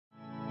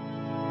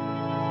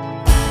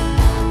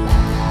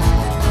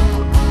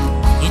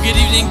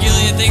again,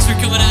 Gilead. Thanks for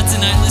coming out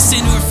tonight. Let's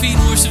stand to our feet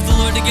and worship the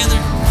Lord together.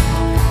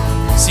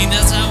 Sing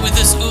that's out with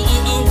us. Oh,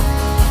 oh, oh.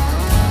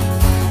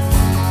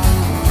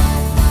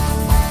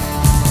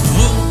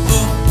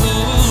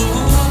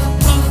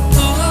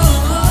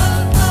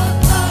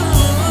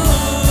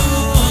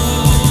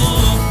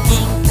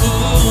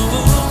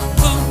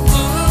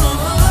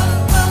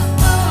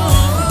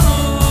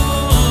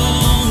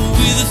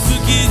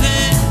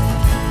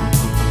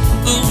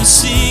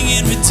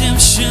 Singing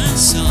redemption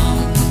song,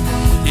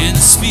 and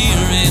the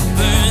Spirit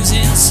burns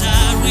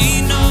inside.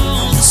 We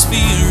know the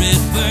Spirit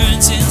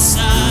burns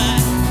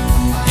inside,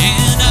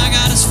 and our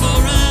God is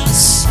for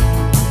us.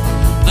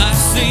 By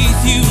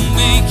faith you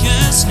make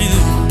us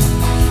new,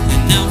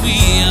 and now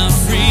we are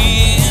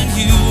free in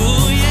you.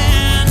 Oh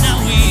yeah,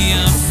 now we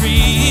are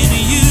free in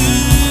you.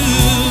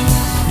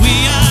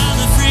 We are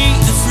the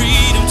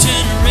freedom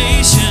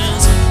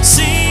generations,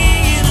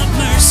 singing of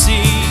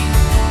mercy.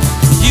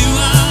 You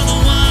are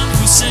the one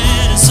who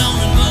set us all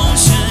in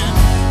motion.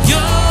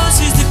 Yours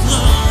is the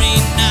glory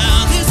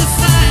now. There's a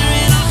fire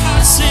in our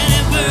hearts and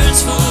it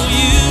burns for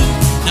you.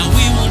 Now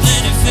we won't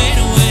let it fade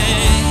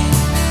away.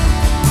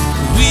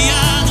 We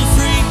are the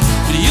free,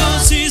 but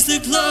yours is the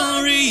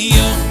glory.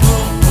 Oh, oh,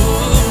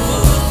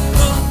 oh,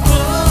 oh, oh,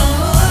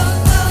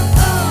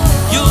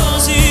 oh.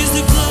 Yours is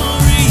the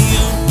glory.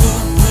 Oh,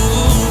 oh,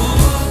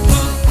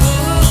 oh, oh,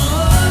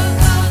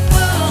 oh,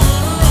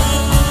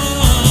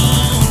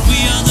 oh. We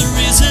are the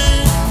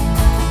risen.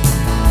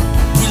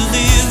 We're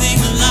living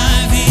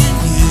alive in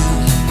you,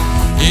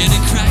 and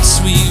in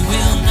Christ we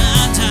will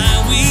not die.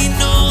 We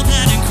know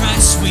that in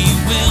Christ we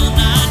will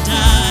not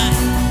die,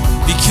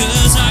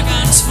 because our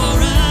God is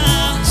for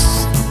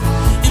us,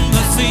 and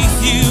by faith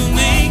you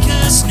make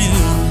us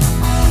new,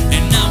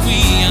 and now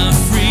we are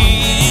free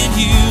in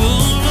you.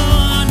 Oh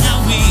Lord, now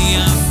we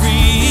are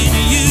free in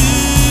you.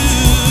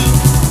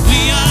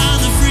 We are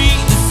the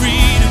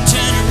freedom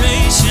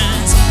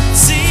generations,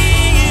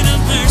 singing of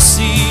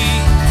mercy.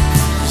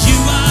 You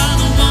are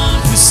the one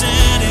who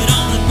set it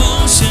all in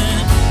motion.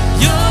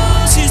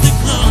 Yours is the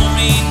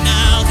glory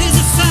now. There's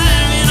a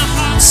fire in our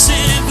hearts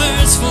and it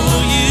burns for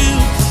you.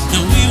 No,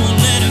 we won't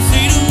let it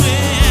fade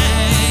away.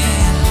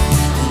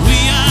 We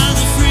are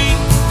the free,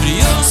 but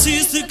yours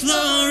is the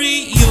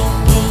glory. Yo,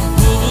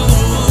 oh, oh, oh, oh,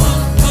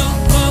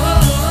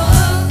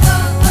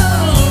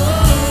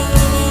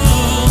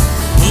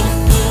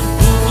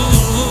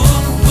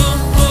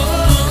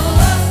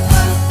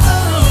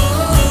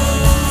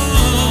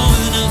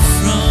 and up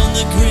from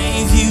the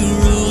grave you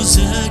rose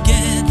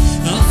again.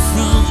 Up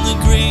from the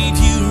grave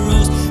you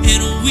rose,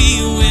 and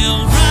we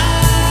will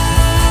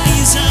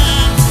rise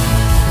up.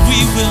 We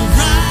will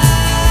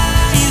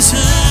rise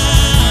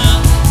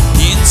up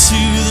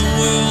into the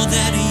world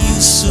that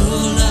you so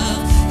love.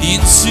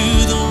 Into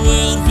the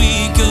world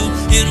we go,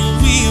 and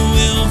we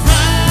will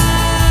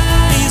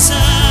rise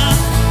up.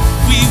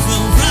 We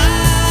will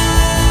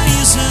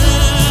rise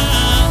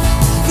up.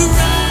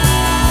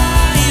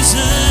 Rise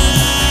up.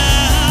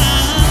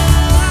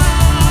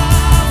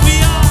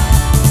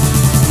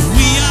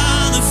 We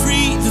are the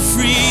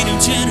freedom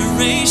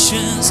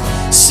generations,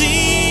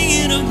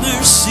 singing of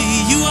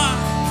mercy. You are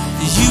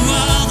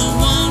the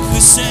one who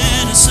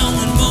set us all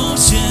in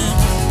motion.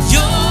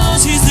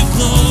 Yours is the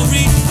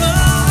glory.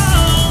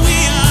 Oh, we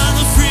are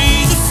the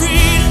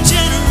freedom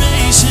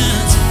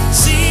generations,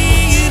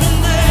 singing of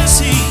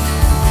mercy.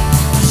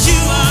 You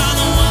are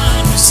the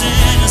one who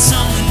set us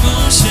all in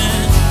motion.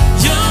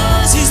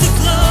 Yours is the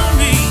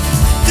glory.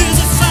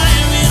 There's a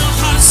fire in our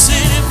hearts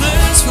and it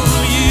burns for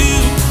you.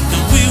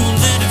 No, we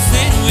won't let it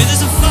fade away. There's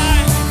a fire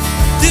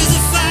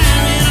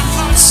in our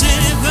hearts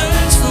and it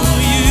burns for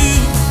you.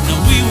 No,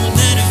 we won't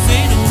let it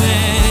fade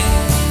away.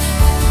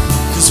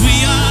 'Cause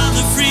we are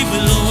the free,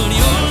 but Lord,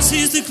 yours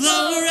is the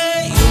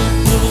glory. Oh,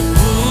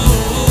 oh, oh,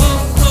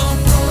 oh, oh.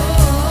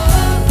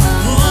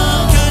 Oh,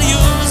 God,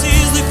 yours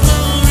is the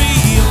glory.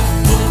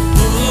 Oh,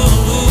 oh,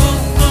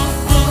 oh, oh, oh.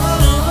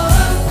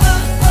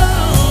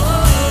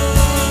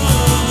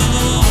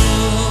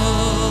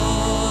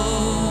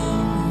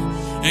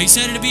 Are you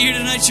excited to be here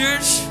tonight,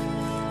 church?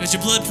 Got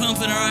your blood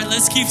pumping? All right,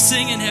 let's keep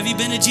singing. Have you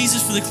been to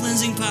Jesus for the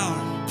cleansing power?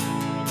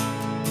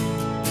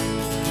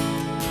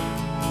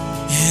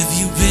 Have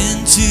you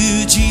been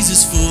to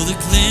Jesus for the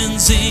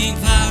cleansing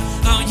power?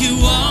 Are you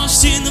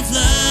washed in the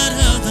blood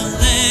of the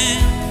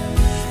Lamb?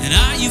 And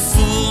are you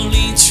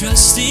fully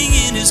trusting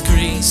in His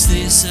grace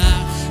this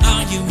hour?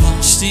 Are you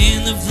washed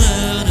in the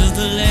blood of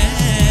the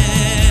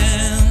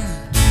Lamb?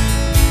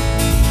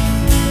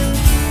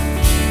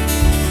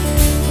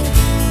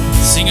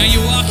 Sing, are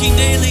you walking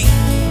daily?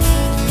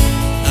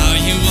 Are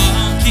you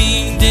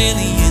walking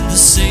daily in the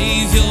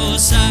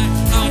Savior's side?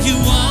 Are you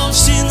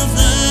washed in the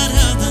blood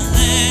of the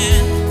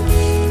Lamb?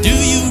 Do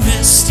you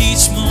rest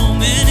each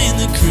moment in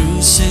the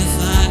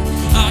crucified?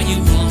 Are you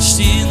washed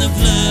in the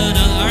blood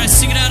of... All right,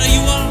 sing it out. Are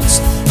you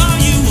washed? Are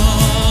you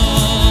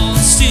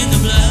washed in the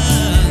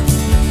blood?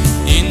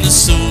 In the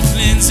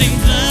soul-cleansing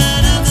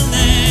blood of the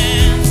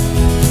Lamb?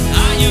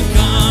 Are your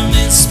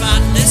garments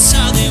spotless?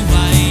 Are they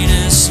white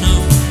as snow?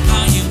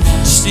 Are you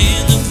washed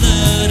in the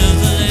blood of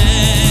the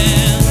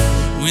Lamb?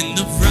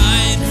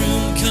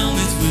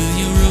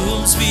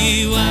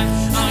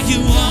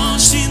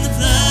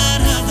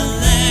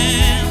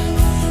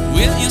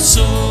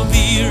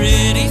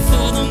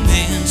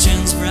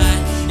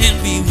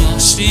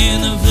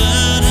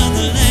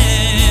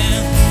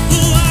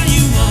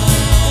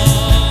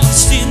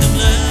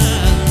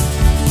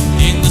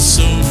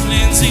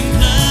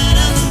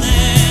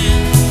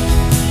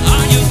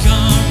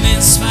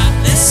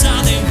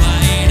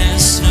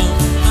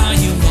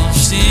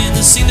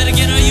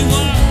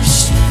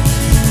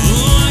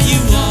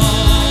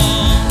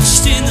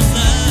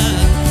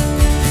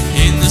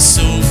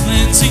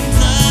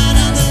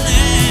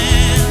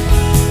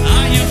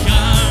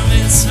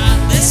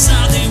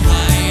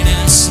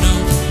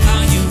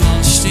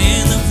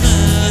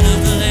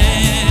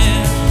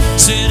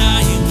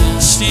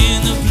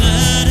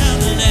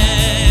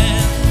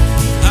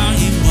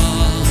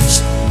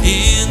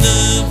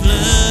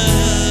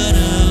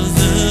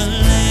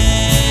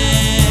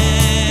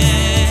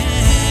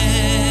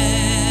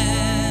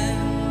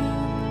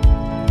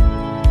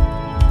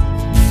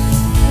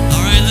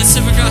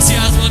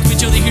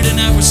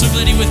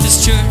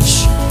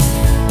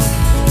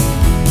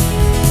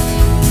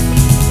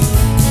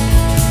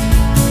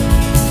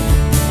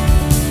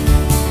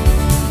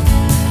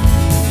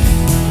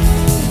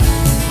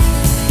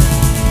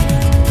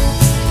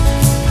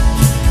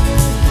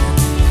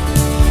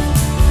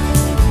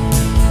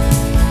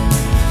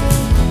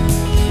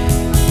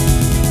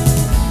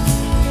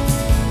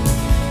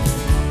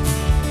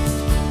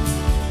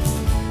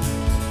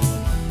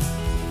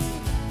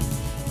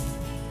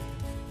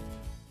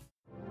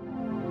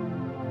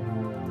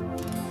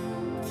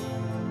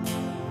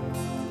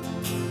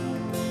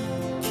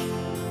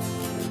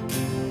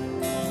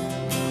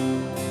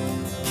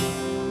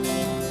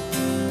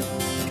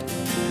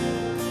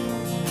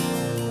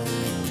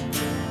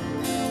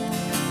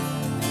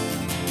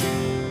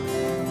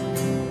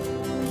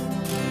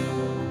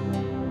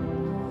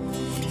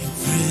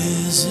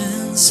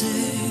 presence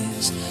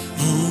is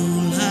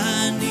all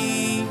I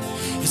need.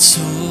 It's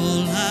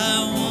all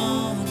I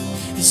want.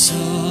 It's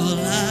all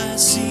I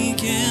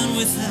seek, and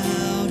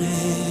without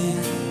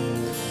it,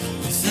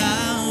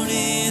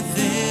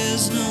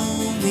 there's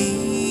no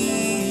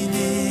meaning.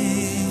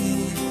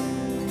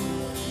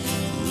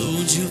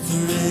 Lord, your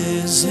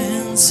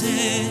presence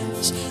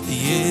is the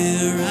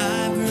air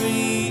I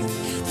breathe,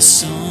 the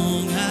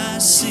song I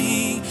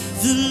sing,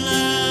 the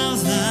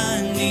love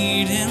I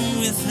need, and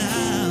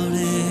without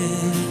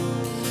it,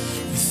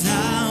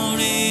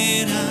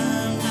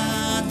 I'm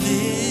not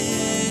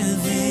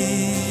living.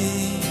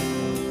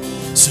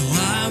 So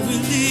I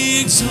will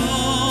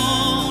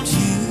exalt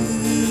you,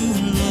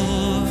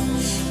 Lord.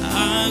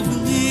 I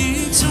will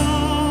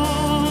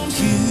exalt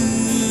you,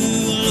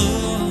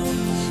 Lord.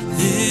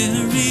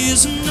 There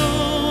is no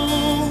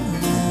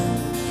one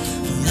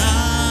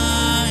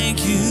like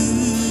you,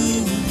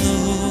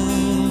 Lord.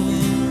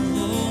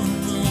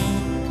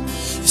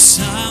 Yes,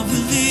 I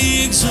will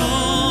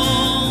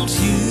exalt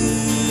you,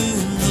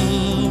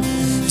 Lord.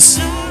 Yes,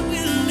 I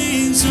will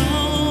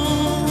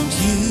exalt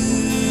you,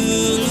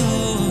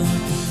 Lord.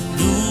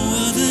 No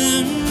other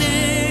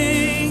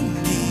name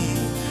be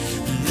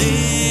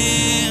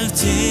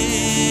lifted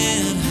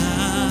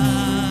high.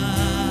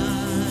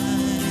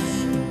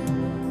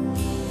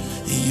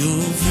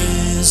 Your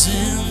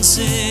presence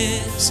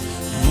is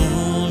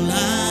all I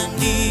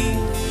need.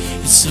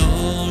 It's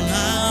all I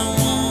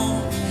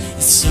want.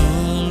 It's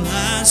all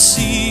I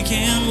seek,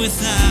 and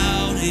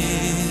without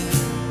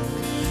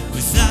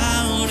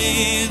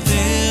it,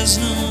 there's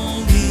no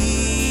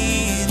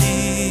meaning.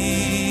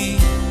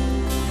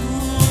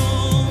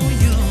 Oh,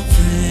 your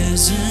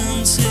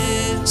presence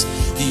is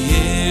the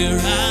air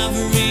I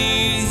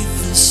breathe,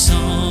 the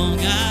song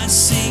I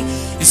sing.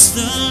 It's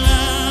the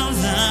love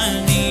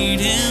I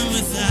need, and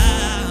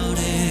without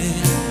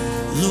it,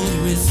 Lord,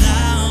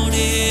 without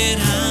it,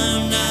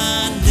 I'm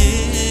not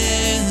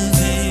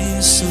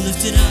living. So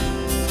lift it up.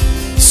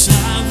 Yes, I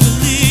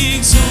will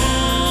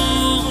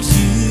exalt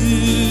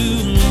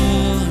you,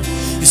 Lord.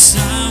 Yes, I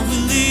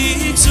will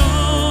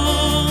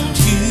exalt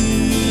you,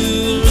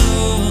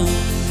 Lord.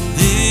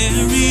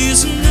 There is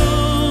no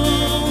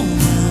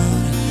one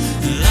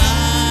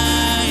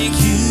like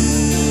you,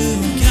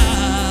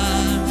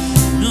 God.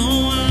 No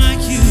one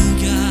like you,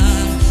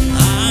 God.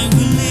 I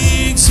will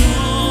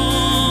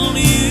exalt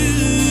you,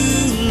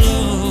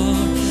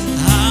 Lord.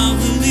 I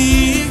will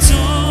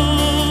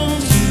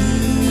exalt you,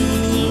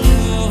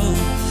 Lord.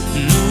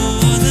 No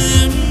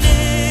other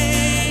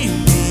name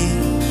be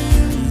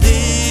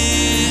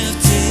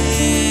lifted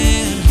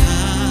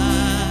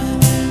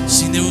high.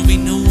 Sing, there will be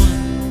no one.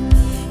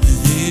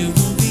 There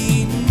will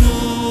be no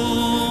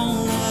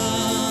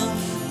one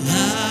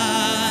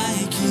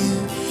like you,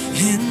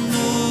 and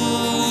no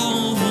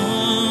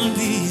one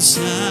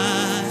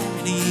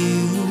beside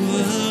you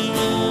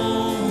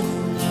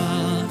alone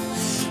are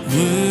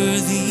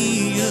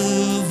worthy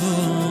of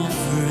all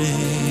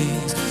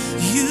praise.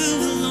 You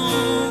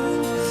alone.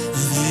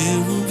 There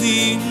will be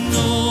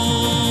no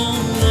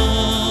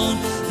one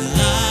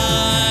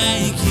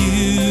like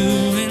you,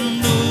 and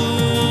no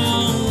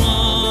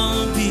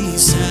one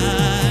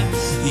beside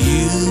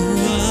you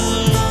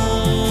alone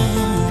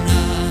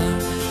are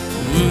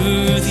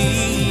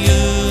worthy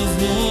of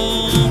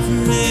all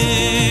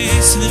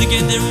praise. Say that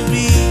again. There will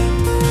be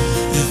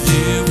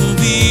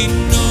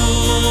no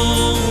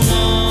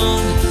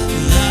one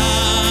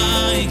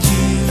like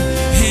you,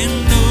 and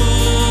no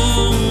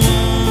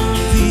one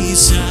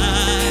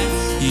beside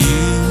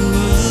you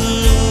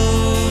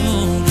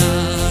alone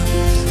are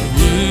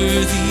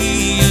worthy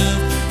of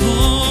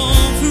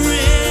all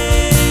praise.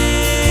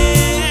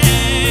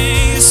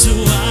 So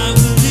I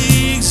will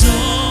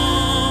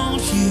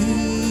exalt you,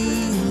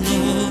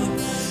 Lord.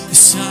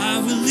 Yes, I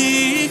will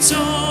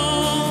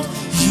exalt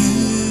you,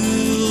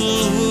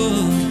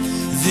 Lord.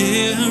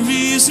 There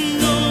is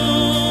no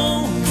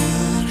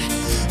one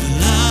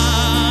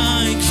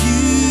like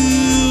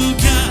you,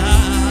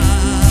 God.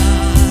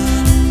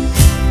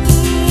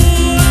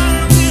 Oh, I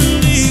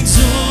will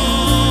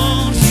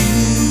exalt you,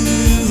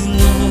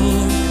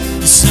 Lord.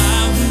 Yes, I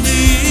will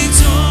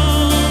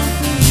exalt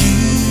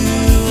you,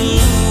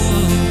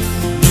 Lord.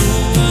 No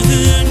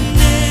other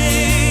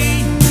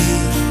name be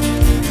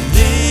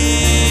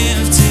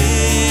lifted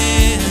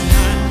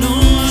high. No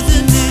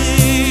other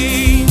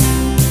name.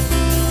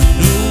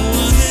 No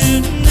other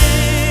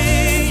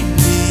name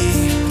be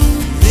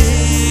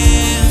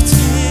lifted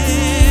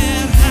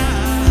high.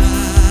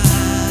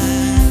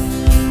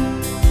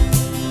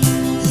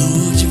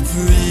 Lord, your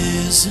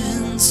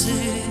presence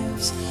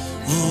is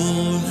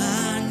all I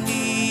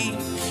need.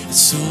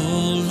 It's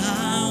all I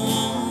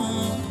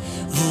want,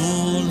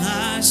 all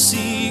I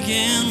seek,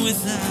 and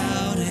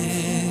without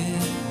it,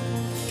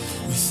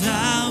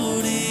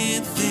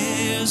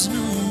 there's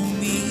no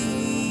meaning.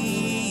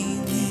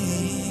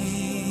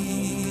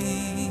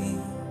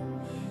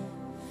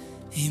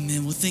 Amen.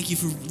 Well, thank you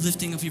for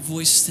lifting up your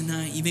voices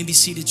tonight. You may be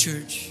seated,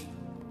 church.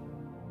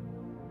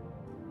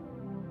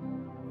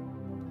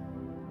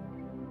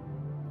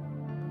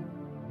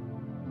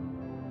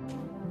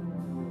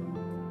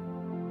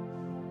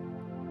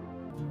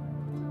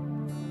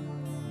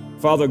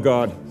 Father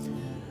God,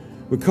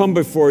 we come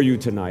before you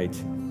tonight,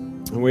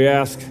 and we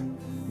ask,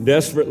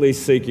 desperately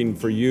seeking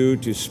for you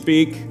to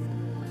speak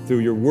through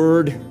your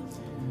word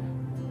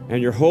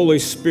and your Holy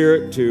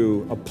Spirit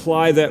to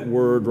apply that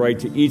word right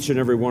to each and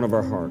every one of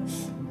our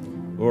hearts.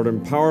 Lord,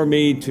 empower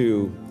me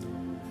to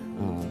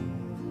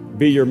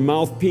be your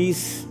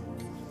mouthpiece.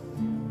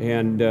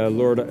 And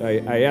Lord,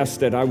 I ask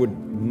that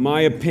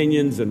my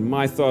opinions and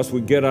my thoughts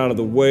would get out of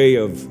the way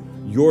of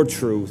your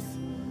truth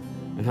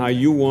and how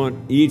you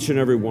want each and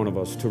every one of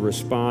us to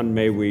respond.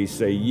 May we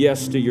say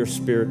yes to your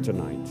Spirit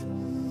tonight.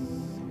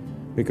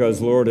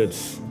 Because, Lord,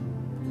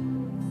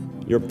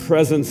 your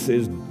presence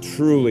is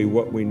truly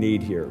what we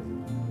need here.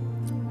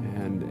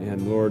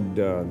 And Lord,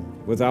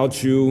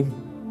 without you,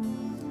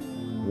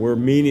 we're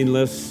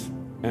meaningless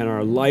and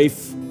our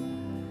life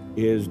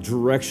is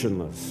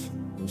directionless.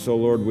 And so,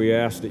 Lord, we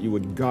ask that you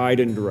would guide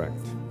and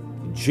direct.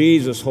 In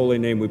Jesus' holy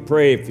name we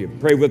pray. If you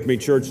pray with me,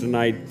 church,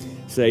 tonight,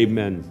 say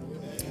amen.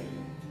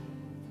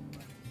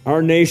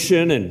 Our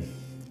nation and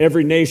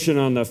every nation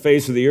on the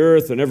face of the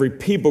earth and every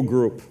people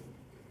group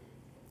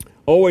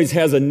always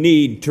has a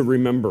need to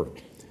remember.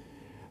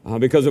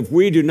 Because if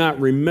we do not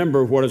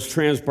remember what has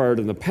transpired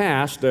in the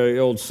past, the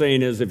old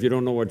saying is, if you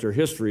don't know what your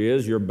history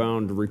is, you're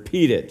bound to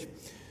repeat it,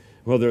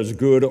 whether it's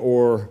good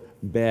or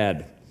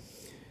bad.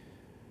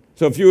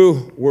 So if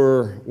you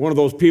were one of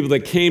those people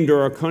that came to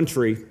our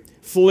country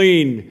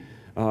fleeing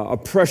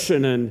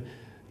oppression and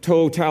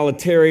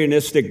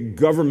totalitarianistic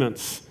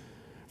governments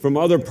from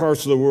other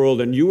parts of the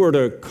world, and you were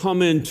to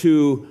come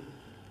into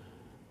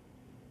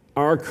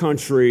our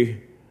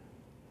country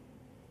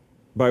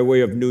by way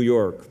of New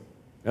York,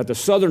 at the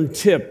southern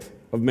tip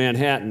of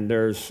Manhattan,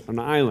 there's an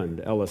island,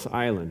 Ellis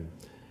Island.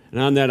 And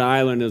on that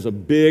island is a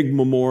big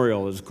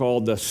memorial. It's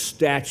called the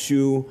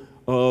Statue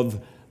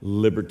of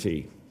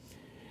Liberty.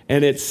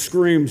 And it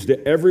screams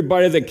to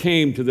everybody that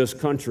came to this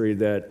country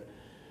that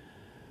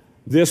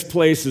this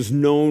place is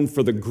known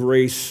for the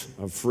grace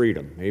of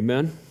freedom.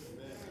 Amen?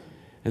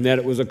 And that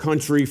it was a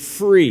country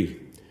free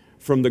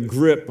from the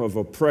grip of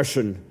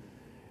oppression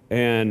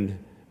and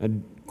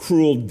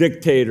cruel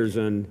dictators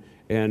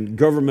and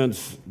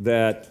governments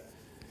that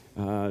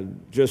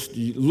just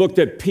looked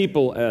at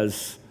people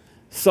as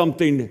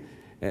something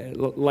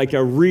like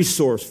a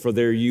resource for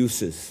their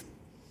uses.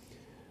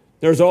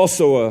 There's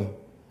also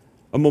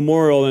a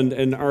memorial,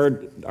 and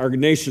our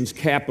nation's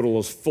capital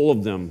is full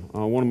of them.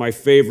 One of my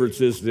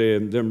favorites is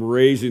them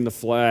raising the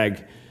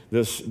flag,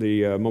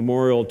 the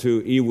memorial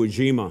to Iwo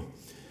Jima,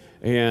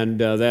 and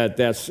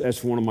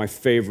that's one of my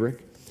favorite.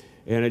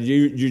 And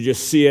you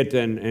just see it,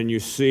 and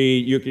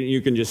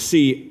you can just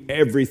see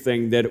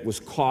everything that it was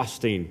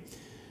costing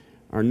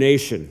our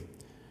nation.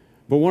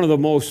 But one of the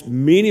most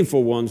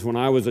meaningful ones, when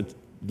I was a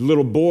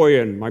little boy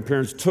and my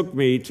parents took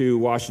me to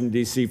Washington,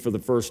 D.C. for the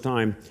first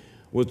time,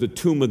 was the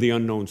Tomb of the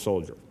Unknown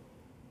Soldier.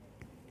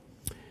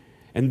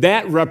 And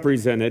that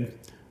represented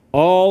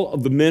all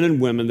of the men and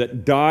women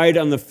that died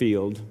on the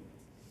field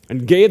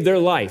and gave their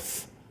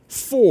life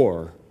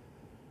for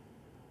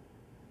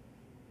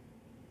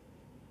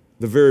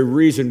the very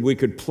reason we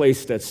could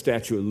place that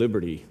Statue of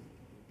Liberty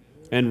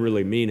and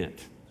really mean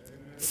it.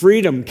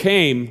 Freedom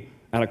came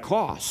at a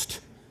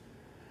cost.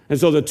 And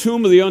so the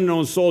Tomb of the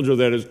Unknown Soldier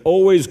that is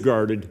always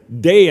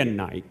guarded day and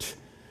night,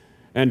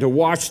 and to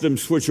watch them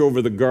switch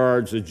over the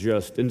guards is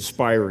just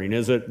inspiring,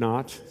 is it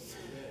not?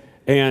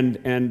 And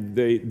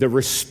the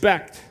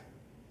respect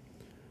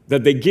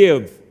that they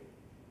give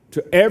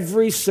to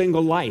every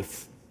single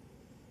life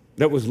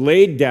that was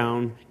laid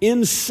down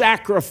in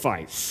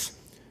sacrifice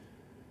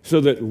so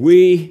that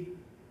we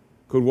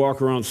could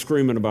walk around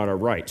screaming about our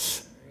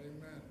rights.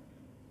 Amen.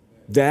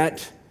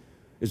 That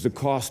is the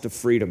cost of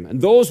freedom. And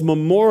those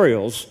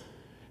memorials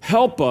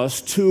help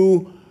us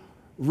to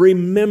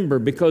remember,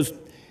 because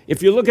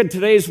if you look at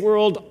today's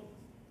world,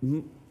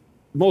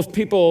 most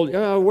people,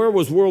 where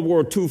was World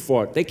War II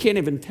fought? They can't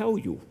even tell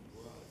you.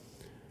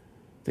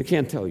 They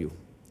can't tell you.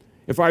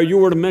 If you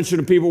were to mention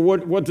to people,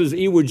 what does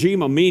Iwo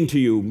Jima mean to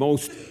you?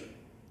 Most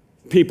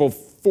people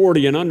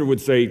 40 and under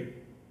would say,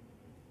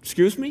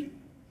 excuse me?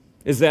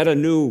 Is that a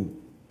new,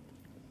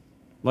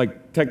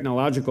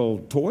 technological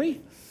toy?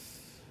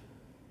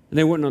 And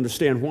they wouldn't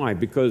understand why,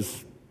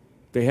 because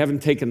they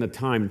haven't taken the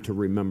time to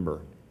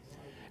remember.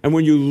 And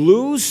when you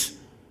lose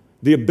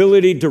the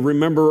ability to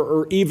remember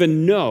or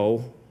even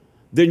know,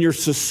 then you're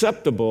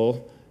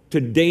susceptible to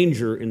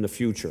danger in the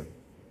future.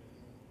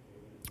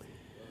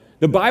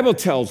 The Bible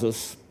tells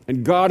us,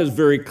 and God is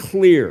very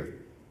clear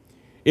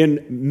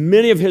in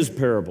many of his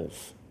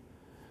parables,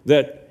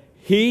 that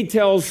he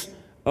tells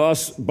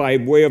us by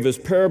way of his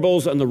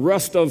parables, and the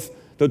rest of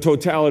the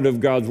totality of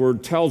God's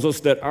word tells us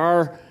that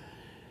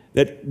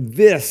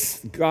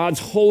God's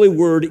holy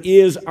word,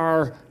 is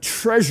our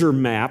treasure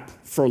map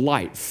for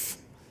life.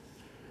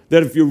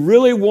 That if you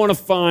really want to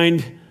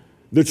find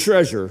the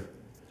treasure,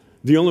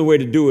 the only way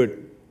to do it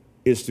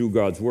is through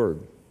God's word.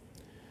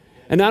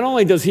 And not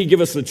only does he give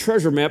us the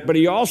treasure map, but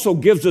he also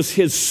gives us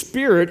his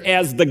Spirit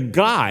as the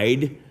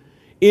guide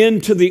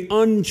into the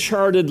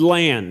uncharted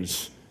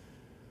lands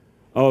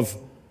of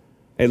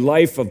a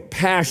life of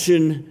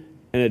passion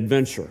and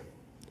adventure.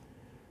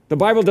 The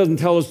Bible doesn't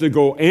tell us to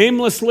go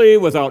aimlessly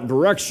without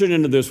direction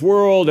into this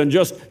world and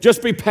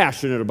just be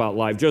passionate about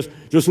life. Just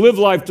live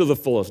life to the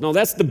fullest. No,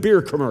 that's the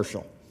beer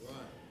commercial.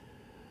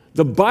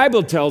 The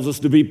Bible tells us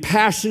to be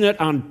passionate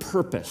on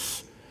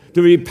purpose,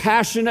 to be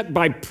passionate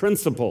by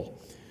principle.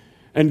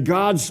 And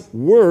God's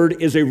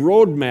Word is a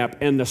roadmap,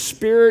 and the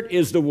Spirit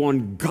is the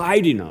one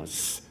guiding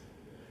us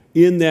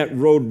in that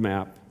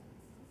roadmap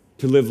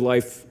to live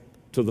life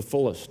to the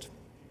fullest.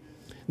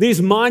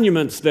 These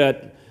monuments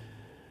that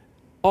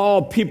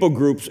all people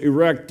groups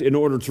erect in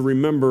order to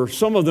remember,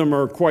 some of them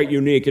are quite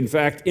unique. In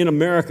fact, in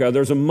America,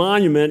 there's a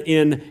monument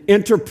in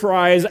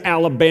Enterprise,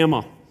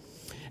 Alabama.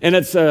 And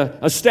it's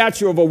a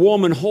statue of a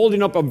woman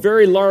holding up a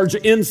very large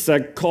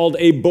insect called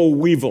a boll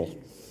weevil.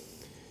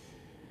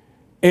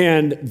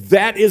 And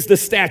that is the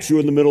statue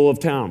in the middle of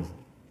town.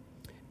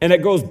 And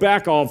it goes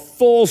back a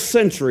full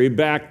century,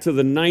 back to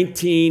the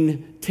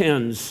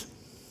 1910s,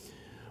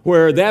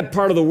 where that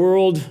part of the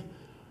world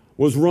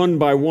was run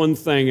by one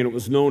thing, and it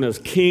was known as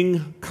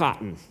King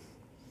Cotton.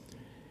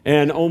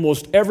 And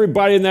almost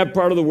everybody in that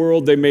part of the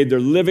world, they made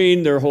their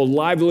living, their whole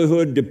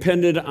livelihood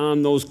depended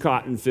on those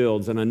cotton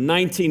fields. And in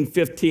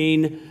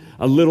 1915,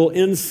 a little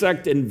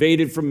insect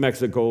invaded from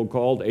Mexico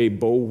called a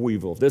boll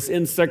weevil. This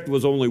insect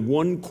was only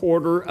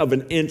 1/4 of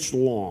an inch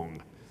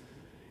long.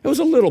 It was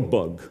a little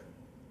bug.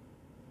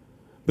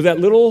 But that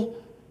little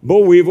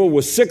boll weevil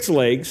with 6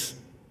 legs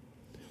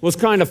was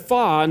kind of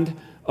fond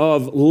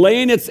of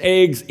laying its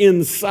eggs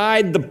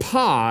inside the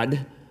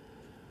pod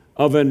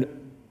of an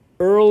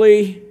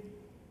early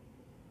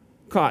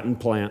cotton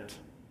plant,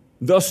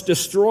 thus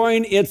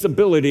destroying its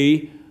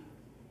ability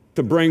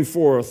to bring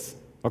forth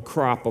a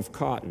crop of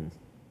cotton.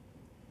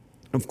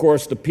 Of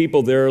course, the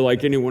people there,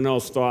 like anyone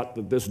else, thought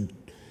that this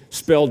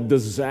spelled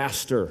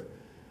disaster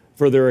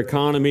for their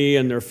economy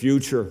and their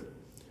future.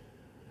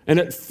 And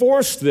it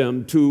forced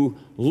them to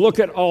look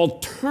at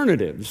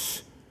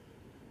alternatives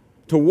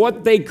to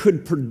what they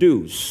could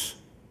produce.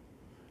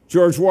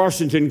 George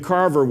Washington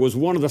Carver was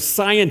one of the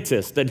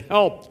scientists that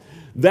helped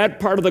that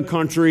part of the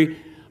country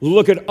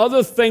look at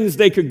other things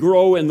they could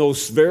grow in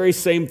those very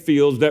same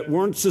fields that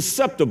weren't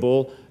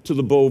susceptible to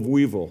the boll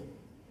weevil.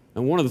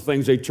 And one of the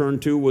things they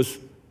turned to was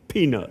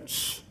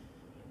peanuts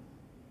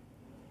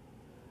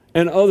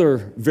and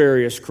other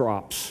various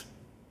crops.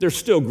 They're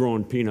still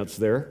growing peanuts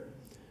there.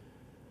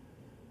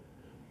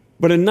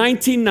 But in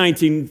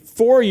 1919,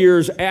 4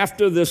 years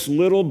after this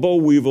little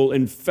boll weevil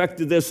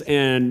infected this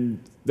and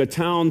the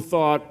town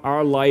thought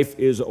our life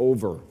is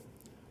over,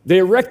 they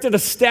erected a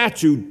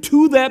statue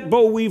to that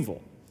boll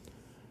weevil.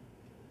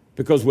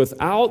 Because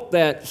without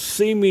that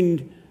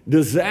seeming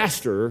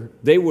disaster,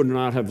 they would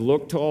not have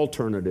looked to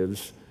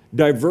alternatives,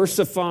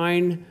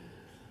 diversifying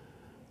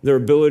their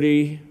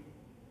ability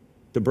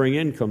to bring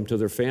income to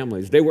their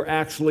families. They were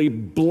actually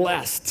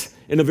blessed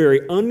in a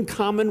very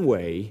uncommon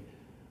way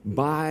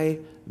by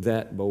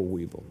that boll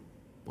weevil.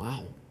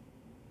 Wow.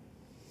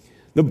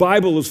 The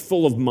Bible is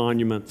full of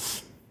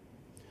monuments.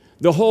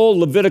 The whole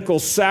Levitical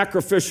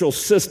sacrificial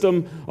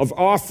system of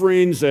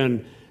offerings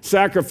and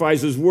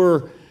sacrifices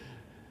were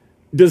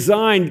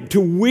designed to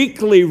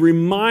weekly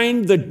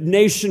remind the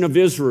nation of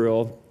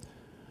Israel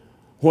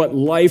what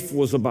life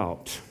was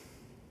about,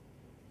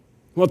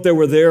 what they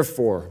were there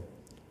for,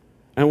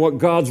 and what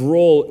God's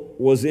role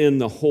was in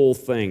the whole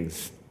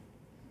things.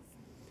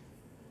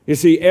 You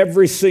see,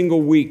 every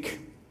single week,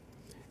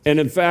 and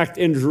in fact,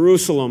 in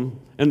Jerusalem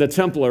and the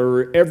temple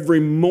area, every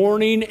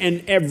morning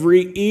and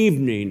every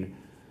evening,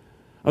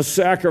 a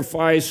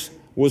sacrifice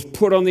was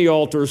put on the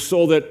altar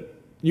so that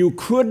you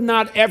could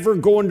not ever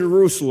go into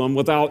Jerusalem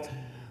without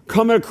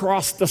coming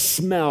across the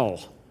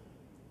smell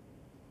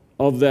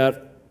of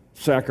that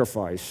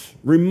sacrifice,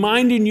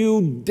 reminding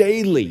you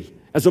daily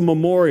as a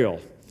memorial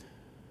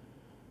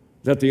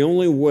that the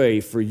only way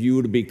for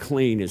you to be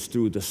clean is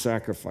through the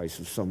sacrifice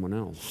of someone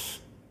else.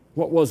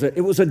 What was it?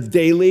 It was a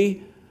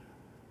daily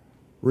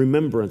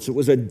remembrance. It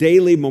was a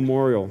daily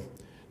memorial.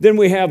 Then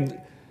we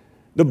have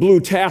the blue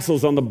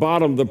tassels on the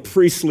bottom of the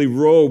priestly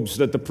robes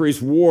that the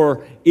priests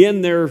wore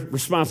in their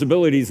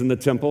responsibilities in the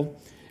temple.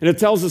 And it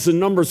tells us in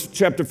Numbers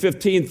chapter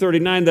 15,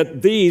 39,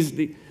 that these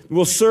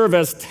will serve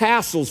as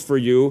tassels for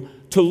you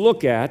to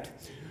look at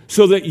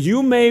so that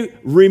you may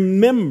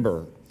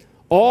remember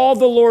all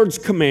the Lord's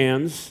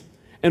commands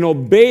and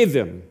obey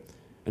them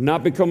and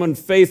not become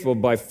unfaithful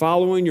by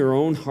following your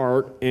own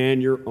heart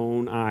and your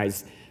own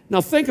eyes.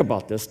 Now think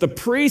about this. The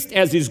priest,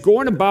 as he's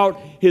going about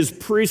his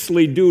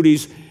priestly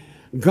duties,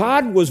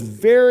 God was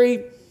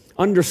very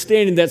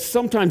understanding that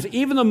sometimes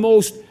even the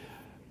most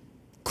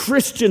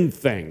Christian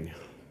thing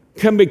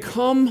can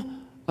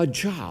become a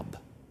job.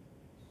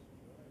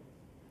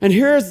 And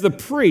here's the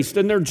priest,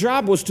 and their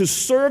job was to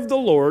serve the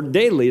Lord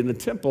daily in the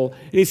temple.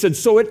 And he said,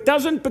 so it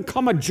doesn't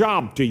become a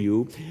job to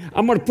you.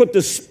 I'm going to put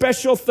this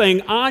special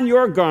thing on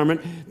your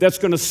garment that's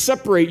going to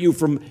separate you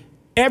from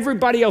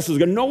everybody else's.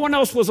 No one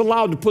else was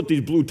allowed to put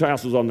these blue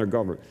tassels on their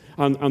garment.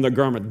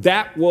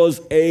 That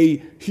was a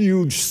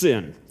huge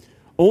sin.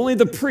 Only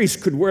the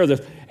priest could wear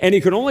this. And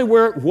he could only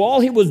wear it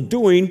while he was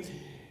doing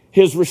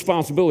his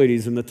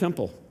responsibilities in the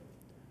temple.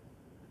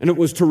 And it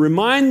was to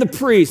remind the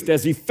priest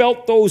as he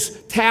felt those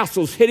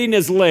tassels hitting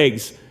his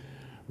legs,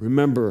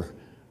 remember,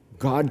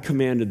 God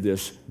commanded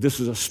this. This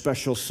is a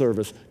special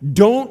service.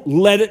 Don't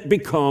let it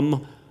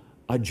become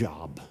a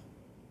job.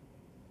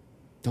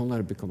 Don't let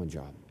it become a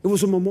job. It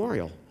was a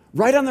memorial,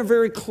 right on their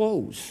very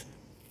clothes.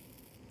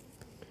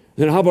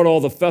 Then how about all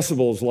the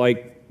festivals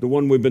like the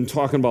one we've been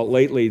talking about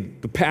lately,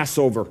 the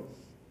Passover?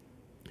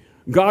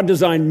 God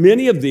designed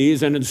many of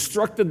these and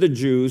instructed the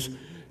Jews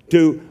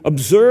to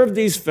observe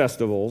these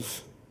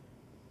festivals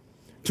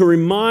to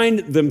remind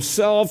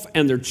themselves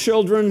and their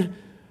children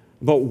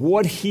about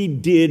what he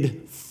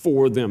did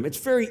for them. It's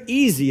very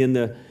easy in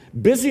the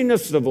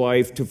busyness of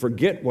life to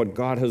forget what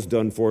God has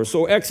done for us.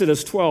 So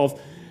Exodus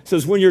 12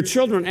 says, when your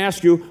children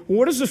ask you,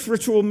 what does this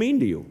ritual mean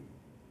to you?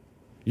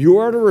 You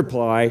are to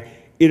reply,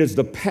 it is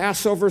the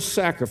Passover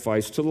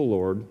sacrifice to the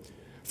Lord,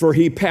 for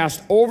he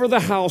passed over the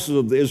houses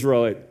of the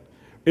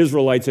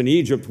Israelites in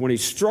Egypt when he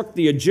struck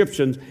the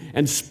Egyptians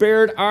and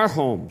spared our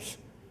homes.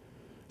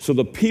 So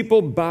the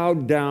people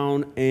bowed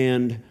down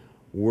and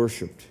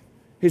worshiped.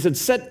 He said,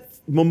 set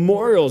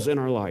memorials in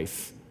our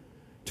life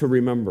to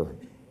remember.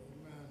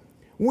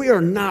 We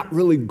are not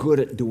really good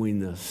at doing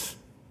this.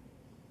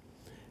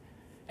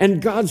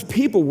 And God's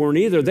people weren't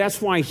either.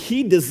 That's why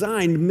he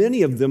designed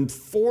many of them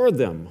for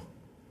them.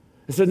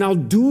 He said, now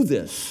do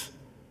this.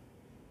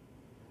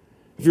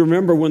 If you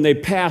remember when they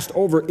passed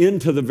over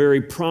into the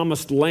very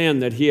promised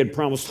land that he had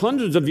promised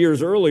hundreds of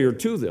years earlier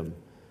to them,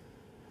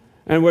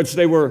 and which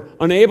they were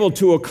unable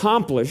to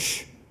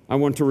accomplish, I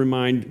want to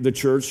remind the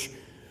church,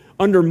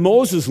 under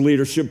Moses'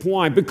 leadership.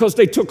 Why? Because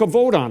they took a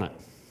vote on it.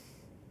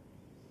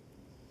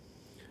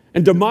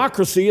 And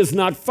democracy is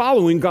not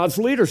following God's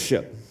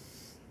leadership.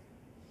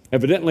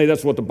 Evidently,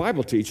 that's what the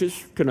Bible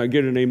teaches. Can I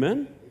get an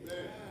amen?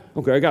 Amen.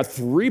 Okay, I got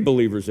 3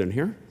 believers in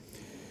here.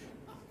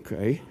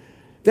 Okay.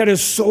 That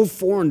is so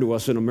foreign to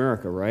us in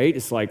America, right?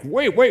 It's like,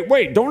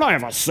 wait, don't I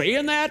have a say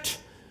in that?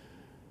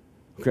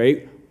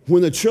 Okay,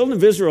 when the children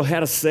of Israel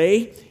had a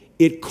say,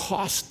 it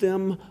cost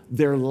them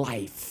their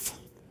life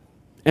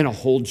and a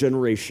whole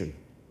generation.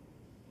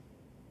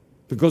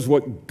 Because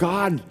what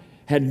God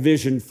had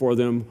visioned for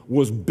them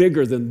was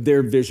bigger than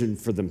their vision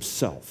for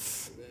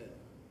themselves.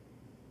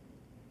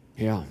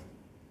 Yeah.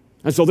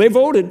 And so they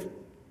voted. And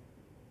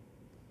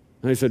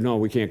they said, no,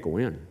 we can't go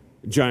in.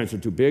 The giants are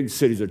too big,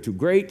 cities are too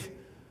great.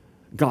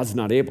 God's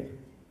not able.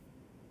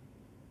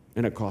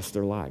 And it cost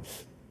their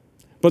lives.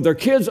 But their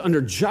kids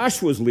under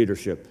Joshua's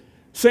leadership,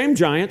 same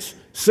giants,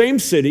 same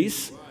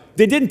cities,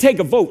 they didn't take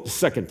a vote the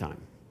second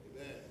time.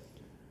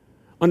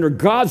 Under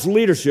God's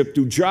leadership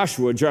through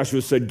Joshua,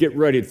 Joshua said, get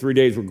ready, in 3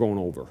 days we're going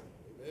over.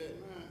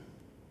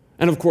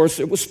 And of course,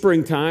 it was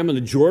springtime and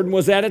the Jordan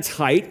was at its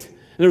height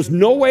and there was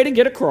no way to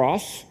get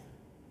across.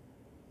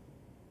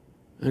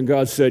 And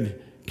God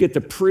said, get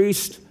the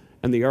priest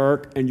and the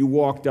ark and you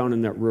walk down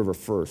in that river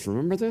first.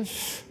 Remember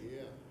this?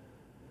 Yeah.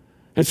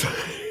 And so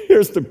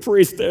here's the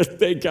priest.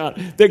 They got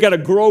to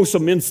grow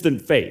some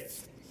instant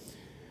faith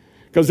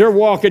because they're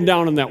walking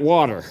down in that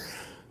water.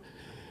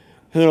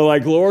 And they're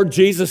like, Lord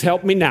Jesus,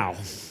 help me now.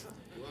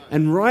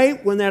 And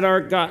right when that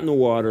ark got in the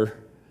water,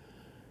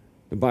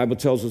 the Bible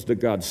tells us that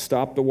God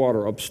stopped the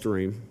water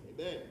upstream.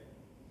 Amen.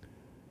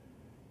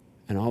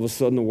 And all of a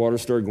sudden the water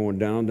started going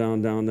down,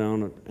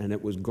 and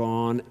it was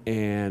gone,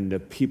 and the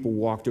people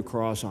walked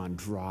across on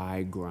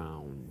dry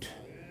ground.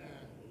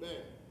 Amen.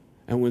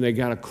 And when they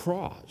got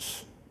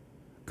across,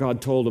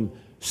 God told them,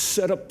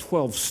 set up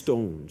 12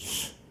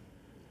 stones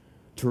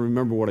to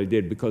remember what I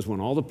did, because when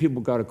all the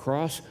people got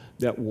across,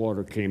 that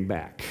water came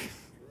back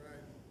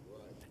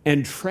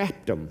and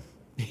trapped them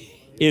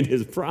in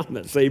his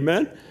promise.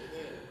 Amen?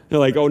 They're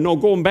like, oh, no,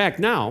 going back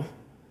now.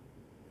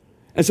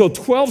 And so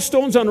 12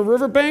 stones on the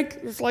riverbank,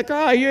 it's like,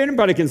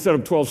 anybody can set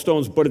up 12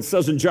 stones. But it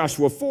says in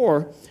Joshua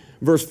 4,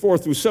 verse 4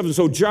 through 7,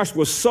 so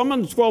Joshua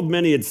summoned 12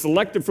 men he had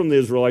selected from the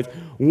Israelites,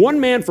 1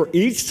 man for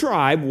each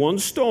tribe, 1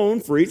 stone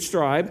for each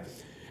tribe,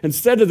 and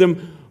said to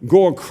them,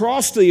 go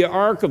across to the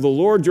ark of the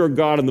Lord your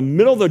God in the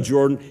middle of the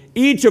Jordan.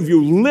 Each of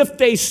you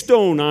lift a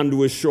stone onto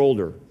his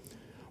shoulder,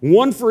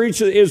 1 for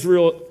each of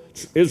the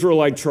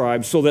Israelite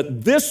tribes, so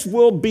that this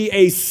will be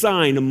a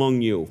sign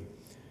among you.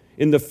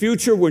 In the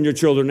future, when your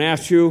children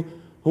ask you,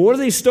 well, what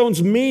do these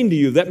stones mean to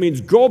you? That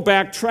means go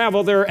back,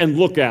 travel there, and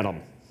look at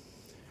them.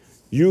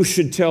 You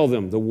should tell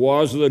them the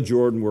waters of the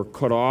Jordan were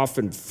cut off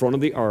in front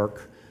of the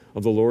ark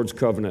of the Lord's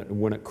covenant.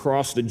 And when it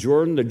crossed the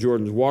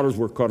Jordan's waters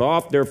were cut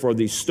off. Therefore,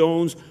 these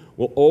stones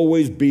will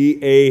always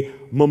be a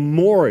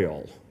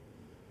memorial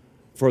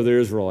for the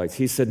Israelites.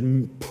 He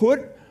said,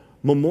 put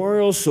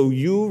memorials so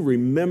you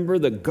remember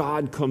that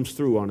God comes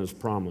through on his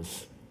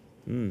promise.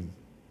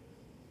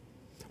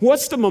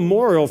 What's the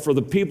memorial for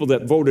the people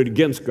that voted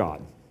against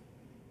God?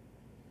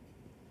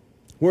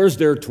 Where's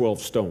their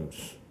 12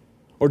 stones?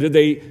 Or did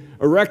they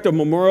erect a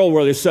memorial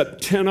where they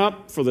set 10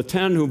 up for the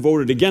 10 who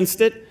voted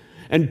against it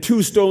and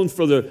 2 stones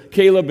for the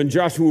Caleb and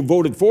Joshua who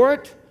voted for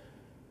it?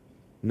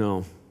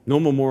 No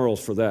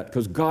memorials for that,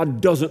 because God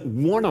doesn't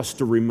want us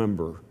to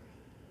remember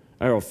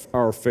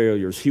our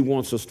failures. He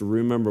wants us to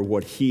remember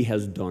what he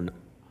has done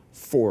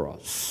for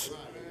us.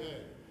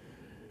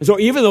 And so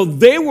even though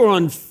they were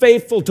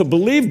unfaithful to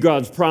believe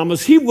God's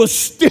promise, he was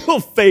still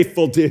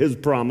faithful to his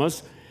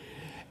promise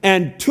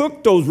and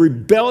took those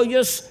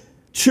rebellious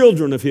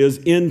children of his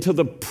into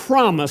the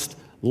promised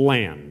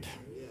land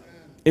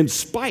in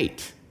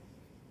spite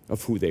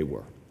of who they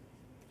were.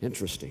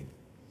 Interesting.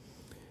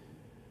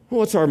 Well,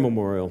 what's our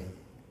memorial?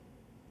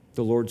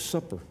 The Lord's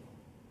Supper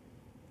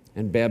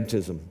and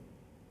baptism.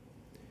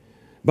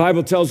 The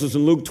Bible tells us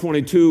in Luke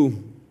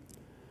 22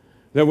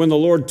 that when the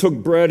Lord took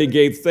bread, he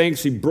gave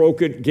thanks, he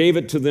broke it, gave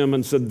it to them,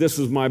 and said, "This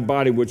is my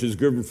body, which is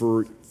given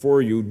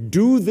for you.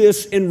 Do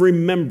this in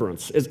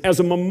remembrance, as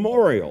a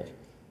memorial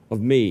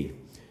of me."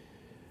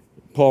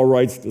 Paul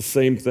writes the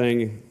same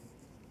thing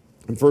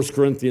in 1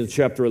 Corinthians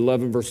chapter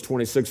 11, verse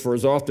 26, "For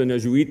as often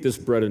as you eat this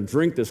bread and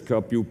drink this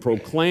cup, you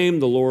proclaim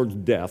the Lord's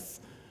death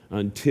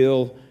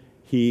until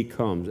he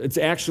comes." It's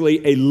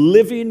actually a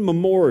living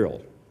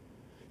memorial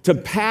to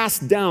pass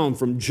down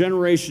from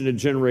generation to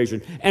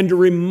generation and to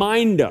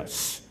remind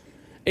us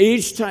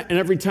each time and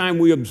every time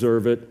we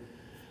observe it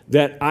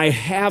that I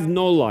have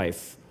no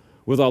life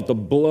without the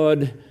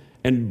blood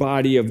and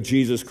body of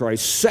Jesus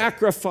Christ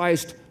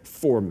sacrificed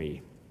for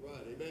me.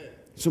 Right, amen.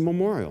 It's a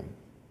memorial.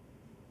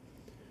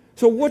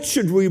 So what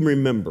should we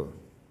remember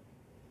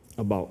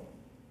about?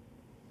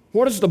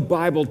 What does the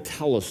Bible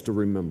tell us to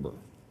remember?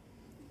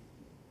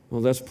 Well,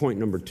 that's point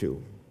number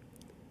 2.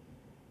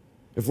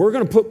 If we're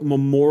going to put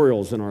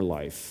memorials in our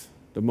life,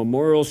 the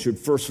memorials should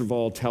first of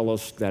all tell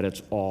us that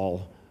it's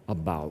all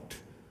about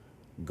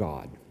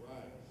God.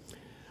 Right.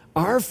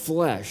 Our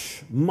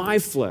flesh, my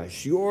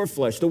flesh, your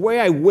flesh, the way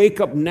I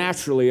wake up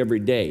naturally every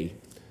day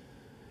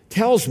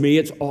tells me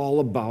it's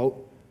all about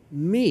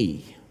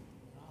me.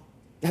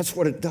 That's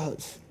what it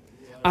does.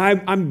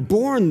 I'm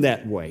born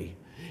that way.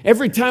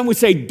 Every time we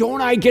say, "Don't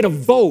I get a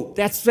vote?"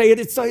 that's saying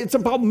it's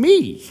about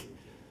me,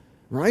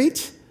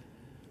 right?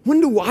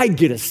 When do I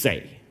get a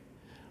say?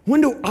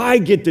 When do I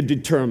get to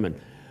determine?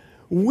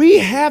 We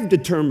have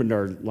determined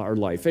our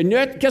life. And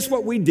yet, guess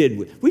what we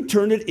did? We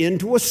turned it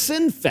into a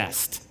sin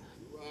fest.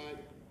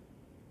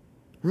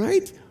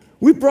 Right?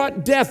 We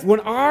brought death. When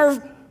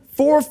our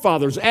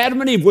forefathers, Adam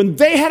and Eve, when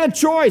they had a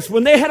choice,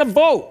 when they had a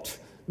vote,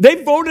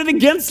 they voted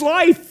against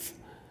life.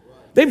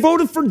 They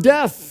voted for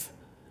death.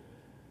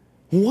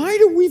 Why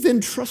do we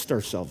then trust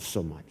ourselves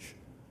so much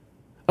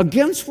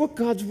against what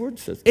God's word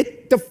says?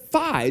 It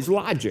defies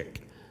logic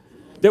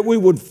that we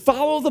would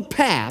follow the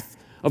path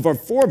of our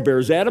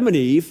forebears, Adam and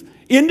Eve,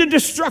 into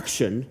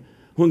destruction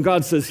when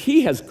God says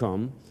he has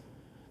come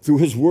through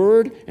his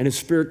word and his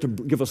spirit to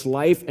give us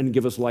life and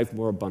give us life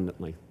more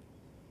abundantly.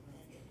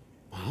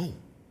 Wow.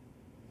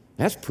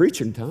 That's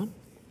preaching, Tom.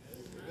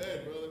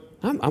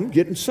 I'm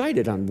getting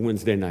excited on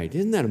Wednesday night.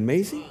 Isn't that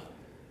amazing?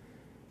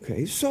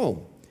 Okay,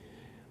 so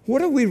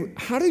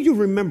how do you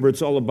remember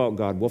it's all about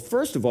God? Well,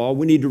 first of all,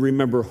 we need to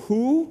remember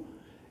who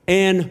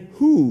and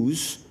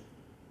whose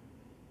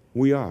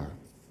we are.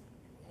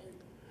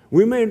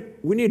 We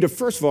need to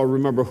first of all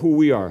remember who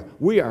we are.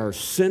 We are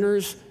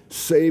sinners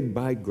saved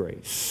by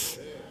grace.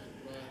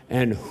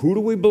 And who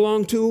do we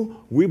belong to?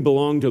 We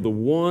belong to the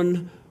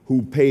one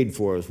who paid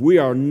for us. We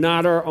are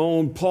not our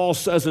own. Paul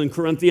says in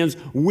Corinthians,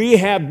 we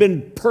have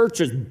been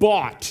purchased,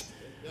 bought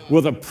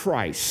with a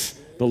price.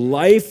 The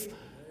life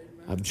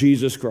of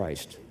Jesus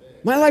Christ.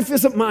 My life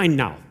isn't mine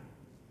now.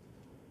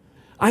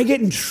 I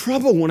get in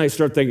trouble when I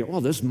start thinking,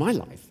 "Oh, this is my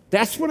life."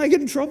 That's when I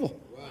get in trouble.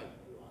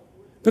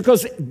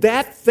 Because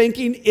that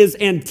thinking is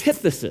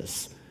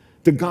antithesis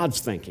to God's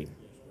thinking.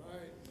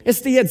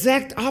 It's the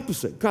exact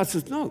opposite. God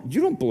says, "No,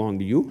 you don't belong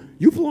to you.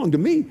 You belong to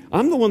me.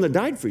 I'm the one that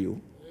died for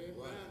you."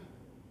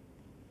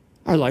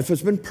 Our life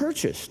has been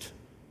purchased.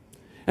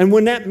 And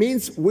when that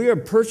means we are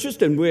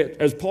purchased and we,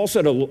 as Paul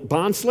said, a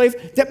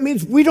bondslave, that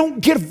means we don't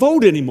get a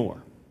vote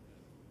anymore.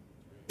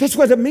 That's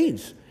what it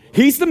means.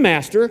 He's the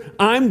master.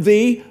 I'm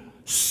the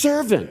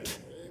servant.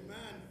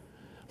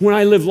 When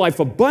I live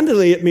life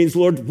abundantly, it means,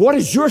 "Lord, what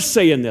is your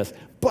say in this?"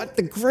 But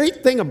the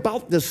great thing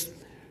about this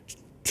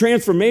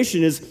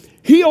transformation is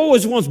he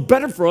always wants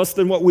better for us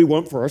than what we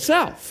want for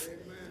ourselves.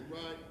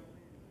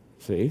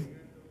 See?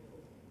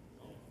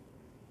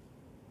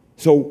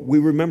 So we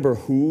remember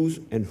whose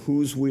and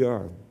whose we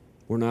are.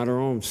 We're not our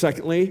own.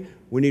 Secondly,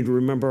 we need to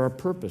remember our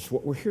purpose,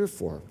 what we're here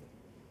for.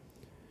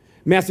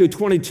 Matthew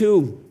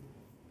 22,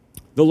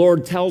 the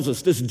Lord tells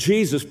us, this is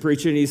Jesus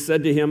preaching, he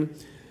said to him,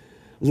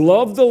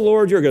 "Love the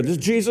Lord your God." This is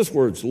Jesus'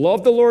 words.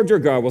 "Love the Lord your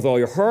God with all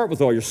your heart,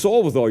 with all your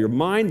soul, with all your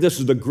mind." This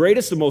is the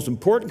greatest and most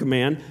important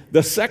command.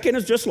 The second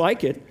is just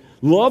like it.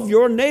 Love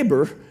your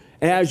neighbor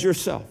as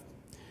yourself.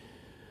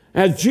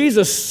 As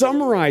Jesus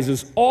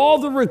summarizes all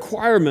the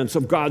requirements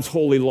of God's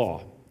holy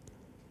law.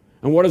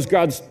 And what is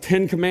God's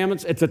 10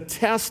 commandments? It's a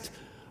test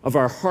of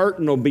our heart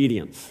and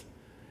obedience.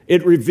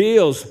 It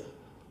reveals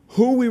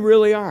who we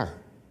really are,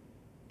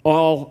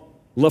 all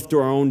left to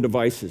our own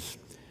devices.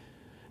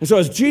 And so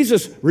as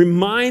Jesus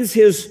reminds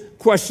his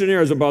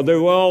questionnaires about,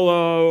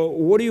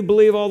 what do you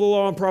believe all the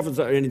law and prophets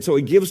are? And so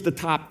he gives the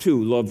top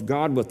 2. Love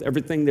God with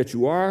everything that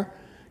you are.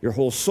 your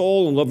whole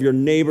soul, and love your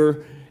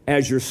neighbor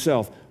as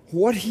yourself.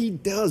 What he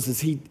does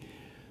is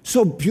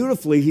so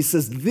beautifully, he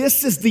says,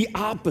 this is the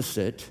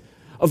opposite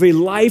of a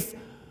life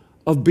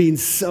of being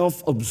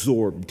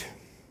self-absorbed.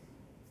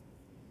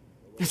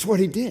 That's what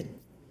he did.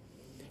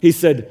 He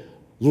said,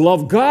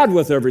 love God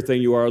with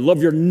everything you are.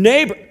 Love your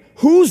neighbor.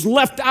 Who's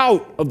left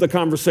out of the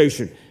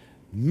conversation?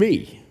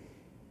 Me.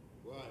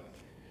 Right.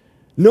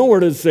 Nowhere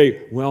to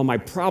say, well, my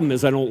problem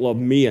is I don't love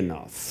me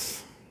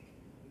enough.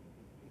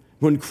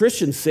 When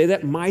Christians say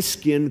that, my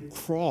skin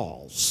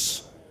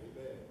crawls.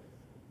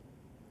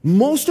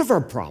 Most of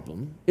our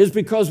problem is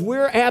because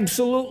we're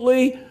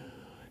absolutely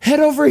head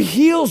over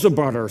heels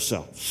about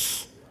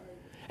ourselves.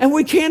 And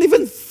we can't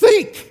even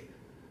think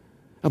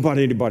about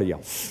anybody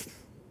else.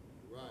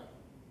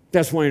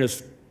 That's why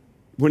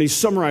when he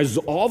summarizes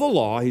all the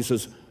law, he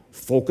says,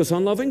 focus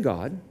on loving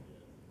God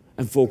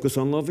and focus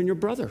on loving your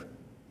brother.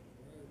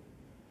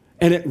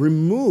 And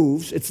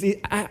it's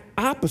the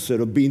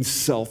opposite of being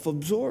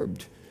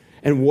self-absorbed.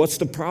 And what's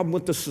the problem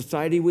with the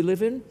society we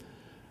live in?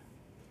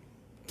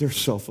 They're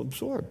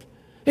self-absorbed.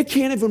 They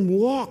can't even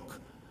walk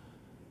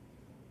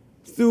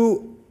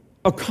through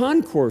a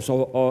concourse,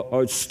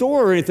 a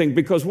store or anything,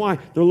 because why?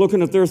 They're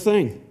looking at their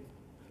thing.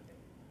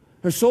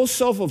 They're so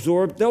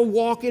self-absorbed, they'll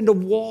walk into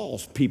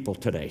walls, people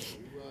today.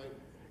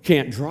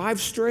 Can't drive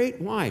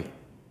straight. Why?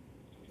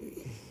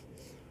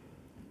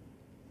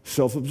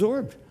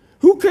 Self-absorbed.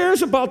 Who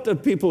cares about the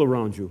people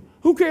around you?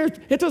 Who cares?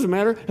 It doesn't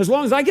matter. As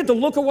long as I get to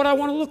look at what I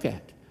want to look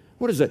at.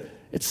 What is it?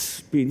 It's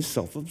being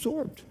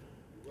self-absorbed.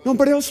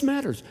 Nobody else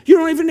matters. You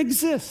don't even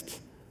exist.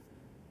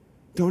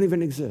 Don't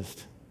even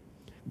exist.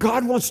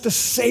 God wants to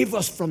save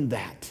us from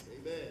that.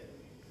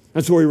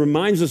 That's why he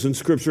reminds us in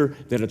Scripture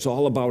that it's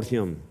all about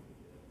him.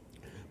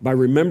 By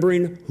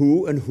remembering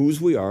who and whose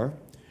we are,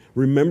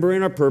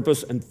 remembering our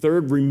purpose, and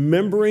third,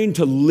 remembering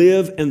to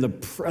live in the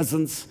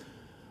presence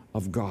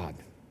of God.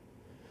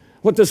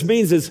 What this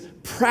means is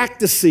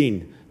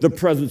practicing the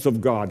presence of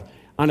God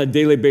on a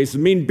daily basis. It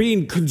means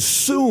being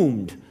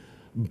consumed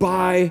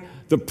by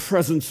the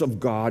presence of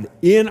God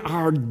in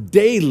our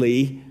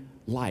daily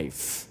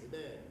life.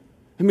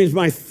 It means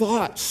my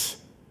thoughts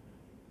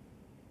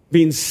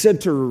being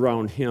centered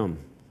around him.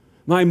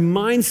 My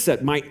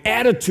mindset, my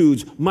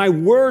attitudes, my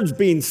words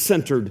being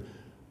centered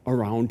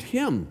around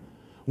him.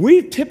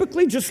 We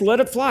typically just let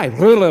it fly.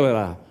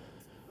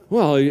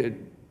 Well, you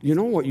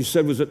know what you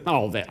said was,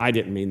 I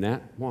didn't mean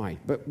that. Why?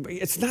 But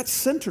it's not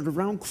centered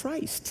around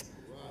Christ.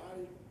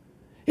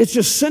 It's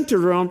just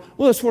centered around,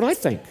 well, that's what I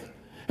think.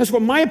 That's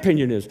what my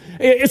opinion is.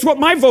 It's what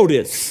my vote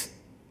is.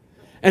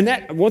 And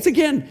that, once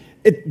again,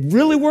 it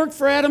really worked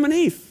for Adam and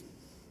Eve.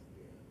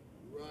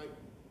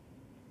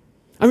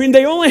 I mean,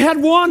 they only had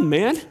one,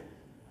 man.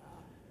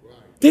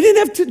 They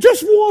didn't have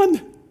just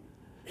one.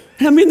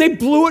 I mean, they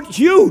blew it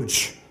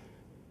huge.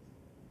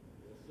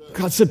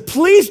 God said,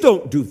 please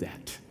don't do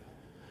that.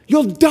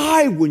 You'll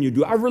die when you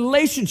do. Our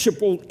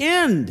relationship will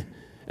end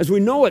as we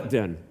know it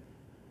then.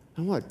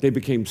 And what? They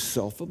became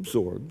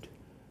self-absorbed.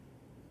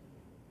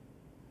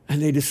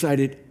 And they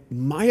decided,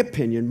 my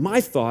opinion, my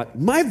thought,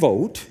 my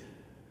vote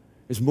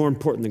is more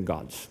important than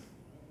God's.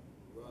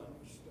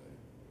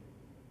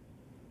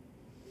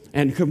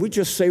 And can we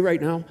just say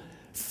right now,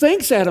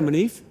 thanks, Adam and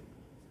Eve.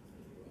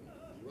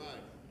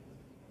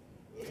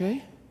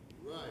 Okay?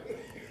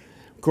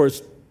 Of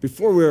course,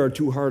 before we were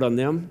too hard on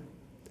them,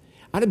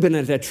 I'd have been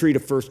at that tree the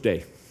first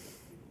day.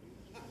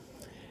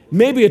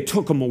 Maybe it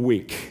took them a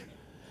week.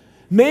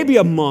 Maybe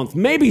a month.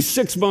 Maybe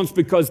 6 months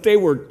because they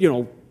were,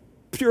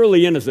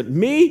 purely innocent.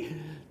 Me,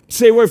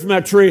 stay away from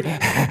that tree.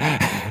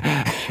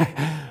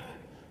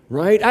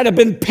 Right? I'd have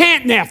been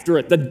panting after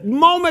it the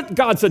moment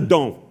God said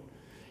don't.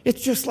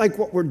 It's just like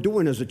what we're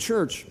doing as a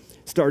church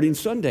starting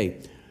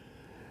Sunday.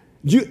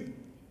 You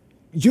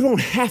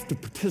don't have to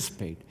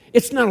participate.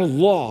 It's not a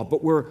law,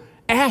 but we're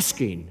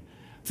asking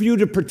for you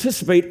to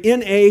participate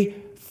in a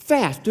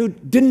fast, to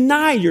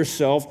deny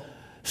yourself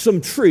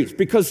some treats,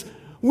 because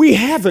we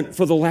haven't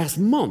for the last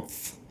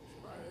month.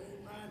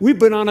 We've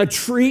been on a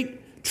treat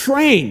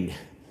train,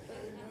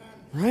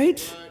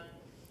 right?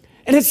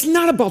 And it's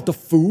not about the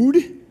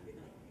food.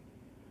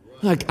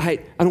 Like, I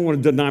don't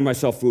want to deny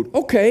myself food.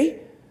 Okay,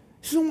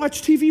 just don't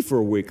watch TV for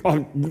a week.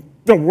 Oh,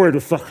 no, wait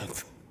a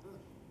second.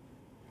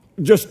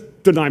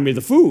 Just deny me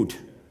the food,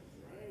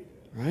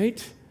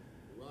 right?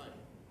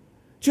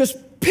 Just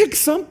pick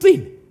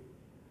something.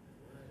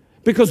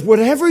 Because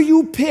whatever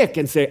you pick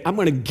and say, I'm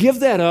going to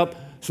give that up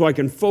so I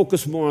can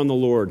focus more on the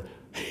Lord,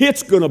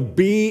 it's going to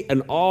be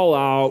an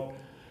all-out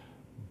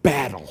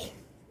battle.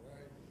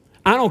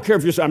 I don't care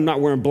if you say, I'm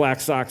not wearing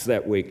black socks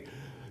that week.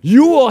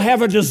 You will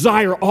have a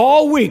desire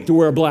all week to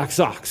wear black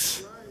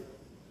socks.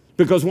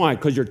 Because why?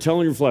 Because you're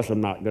telling your flesh, I'm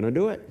not going to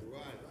do it.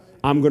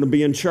 I'm going to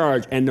be in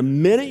charge. And the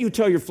minute you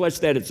tell your flesh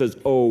that, it says,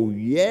 oh,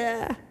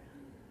 yeah.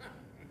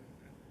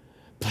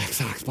 Black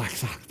socks, black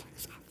socks, black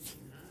socks.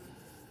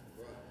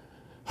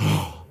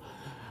 Oh,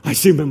 I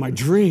see them in my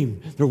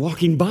dream. They're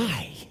walking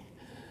by.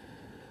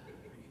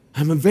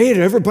 I'm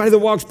invaded. Everybody that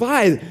walks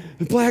by,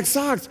 the black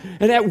socks.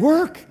 And at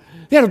work,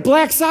 they had a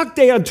black sock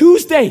day on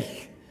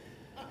Tuesday.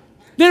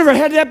 They never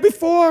had that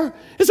before.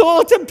 It's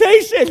all a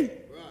temptation.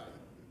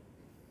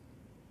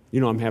 You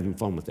know, I'm having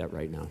fun with that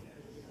right now.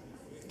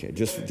 Okay,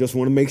 just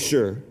want to make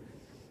sure.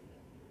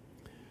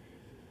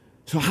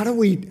 So how do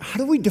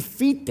we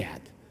defeat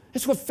that?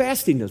 That's what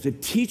fasting does.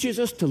 It teaches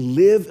us to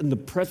live in the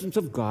presence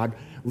of God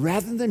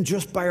rather than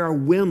just by our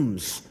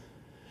whims,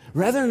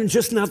 rather than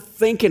just not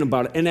thinking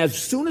about it. And as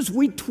soon as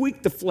we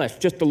tweak the flesh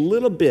just a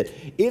little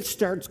bit, it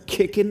starts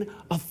kicking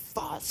a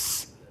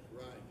fuss.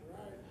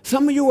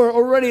 Some of you are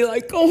already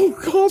like, oh,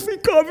 coffee,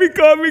 coffee,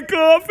 coffee,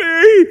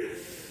 coffee.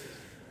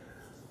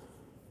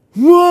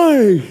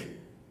 Why?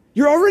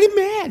 You're already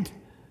mad.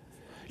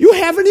 You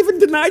haven't even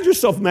denied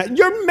yourself mad.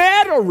 You're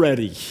mad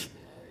already.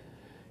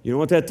 You know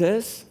what that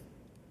is?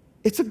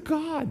 It's a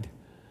God.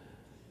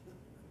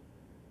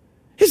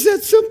 It's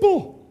that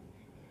simple.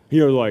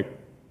 You're like,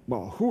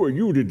 well, who are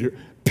you to do?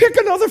 Pick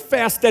another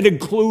fast that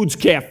includes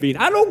caffeine.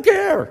 I don't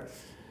care.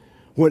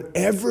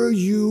 Whatever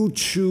you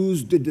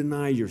choose to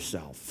deny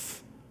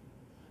yourself,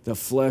 the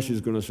flesh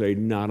is going to say,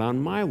 not on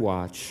my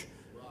watch.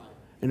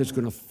 And it's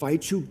going to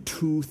fight you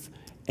tooth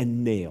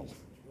and nail.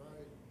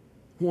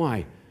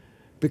 Why?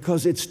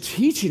 Because it's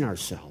teaching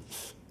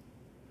ourselves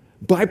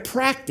by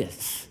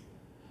practice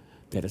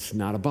that it's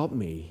not about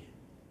me,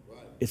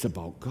 it's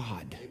about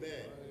God.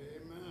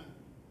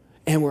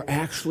 And we're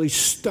actually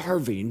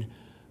starving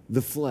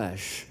the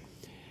flesh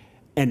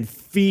and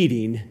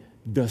feeding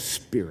the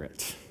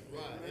spirit.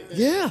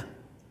 Yeah,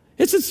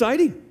 it's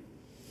exciting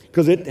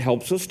because it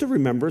helps us to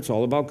remember it's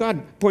all about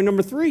God. Point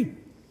number 3,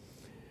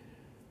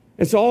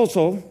 it's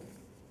also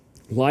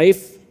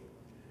life.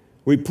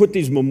 We put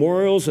these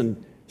memorials,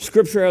 and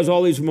Scripture has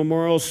all these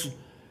memorials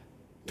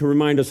to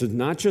remind us it's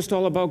not just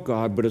all about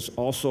God, but it's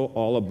also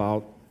all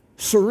about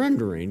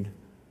surrendering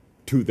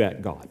to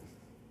that God.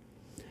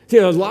 See,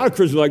 there's a lot of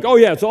Christians like, oh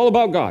yeah, it's all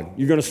about God.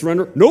 You're going to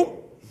surrender? Nope.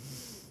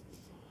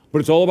 But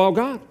it's all about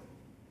God.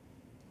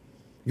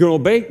 You're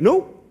going to obey?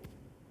 Nope.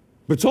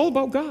 But it's all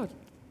about God.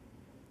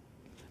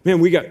 Man,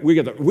 we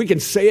can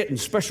say it in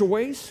special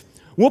ways.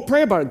 We'll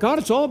pray about it. God,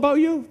 it's all about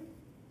you.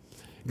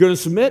 You're going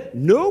to submit?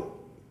 Nope.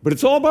 But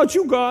it's all about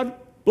you, God.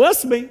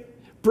 Bless me.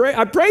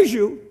 I praise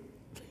you.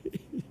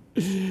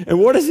 And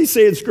what does he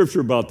say in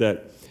Scripture about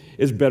that?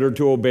 It's better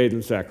to obey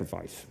than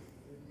sacrifice.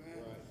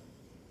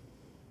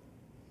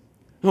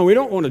 No, we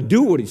don't want to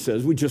do what he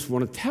says. We just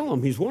want to tell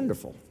him he's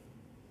wonderful.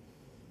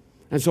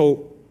 And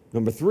so,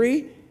 number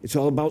 3, it's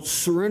all about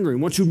surrendering.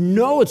 Once you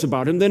know it's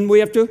about him, then we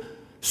have to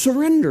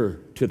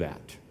surrender to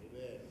that.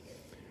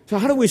 So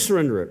how do we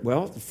surrender it?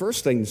 Well, the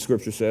first thing the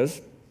Scripture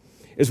says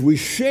is we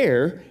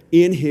share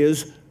in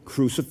his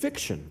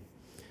crucifixion.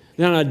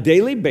 Now, on a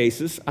daily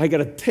basis, I got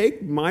to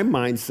take my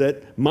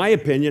mindset, my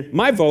opinion,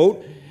 my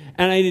vote,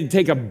 and I need to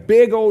take a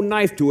big old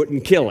knife to it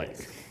and kill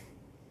it.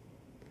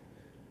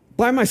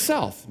 By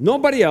myself.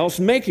 Nobody else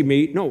making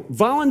me, no,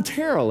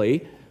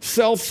 voluntarily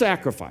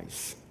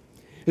self-sacrifice.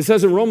 It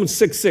says in Romans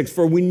 6:6,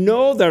 for we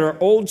know that our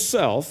old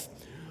self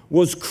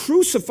was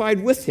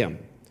crucified with him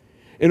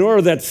in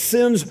order that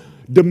sin's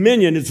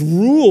dominion, its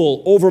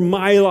rule over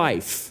my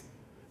life,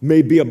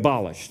 may be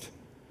abolished,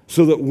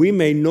 so that we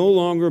may no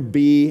longer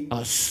be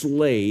a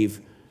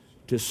slave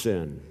to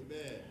sin.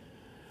 Amen.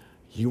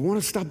 You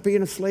want to stop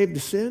being a slave to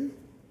sin?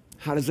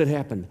 How does it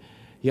happen?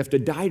 You have to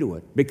die to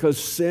it, because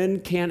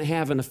sin can't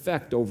have an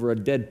effect over a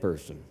dead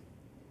person.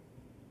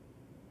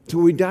 So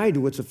we die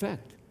to its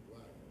effect.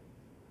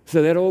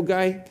 So that old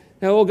guy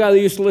that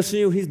used to listen to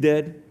you, he's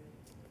dead.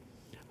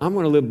 I'm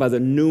going to live by the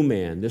new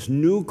man, this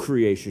new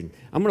creation.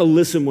 I'm going to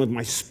listen with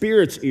my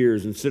spirit's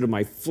ears instead of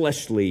my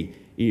fleshly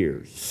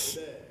ears.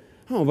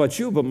 I don't know about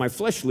you, but my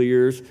fleshly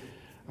ears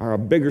are a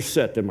bigger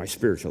set than my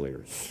spiritual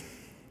ears.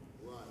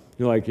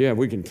 You're like, yeah,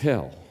 we can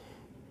tell.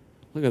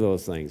 Look at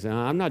those things.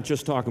 Now, I'm not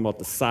just talking about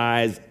the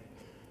size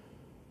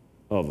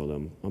of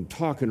them. I'm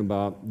talking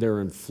about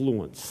their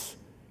influence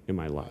in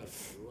my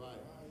life.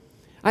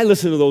 I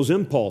listen to those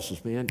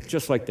impulses, man,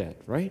 just like that,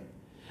 right?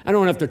 I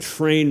don't have to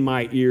train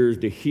my ears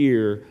to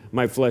hear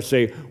my flesh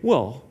say,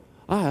 well,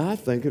 I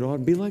think it ought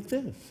to be like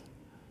this.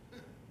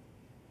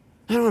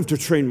 I don't have to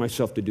train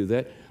myself to do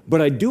that,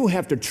 but I do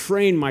have to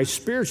train my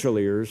spiritual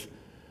ears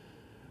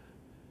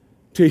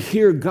to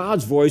hear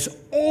God's voice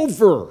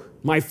over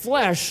my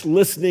flesh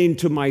listening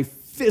to my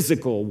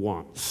physical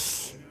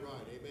wants.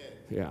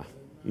 Yeah.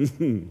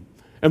 And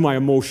my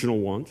emotional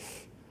wants,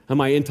 and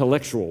my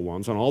intellectual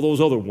wants, and all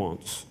those other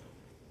wants.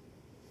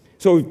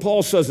 So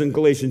Paul says in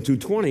Galatians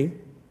 2:20,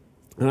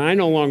 and I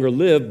no longer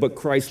live, but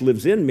Christ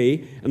lives in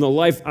me, and the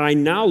life I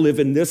now live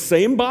in this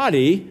same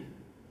body,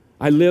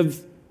 I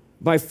live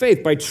by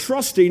faith, by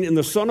trusting in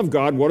the Son of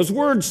God, what his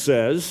word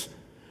says,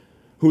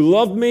 who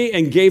loved me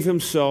and gave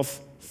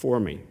himself for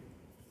me.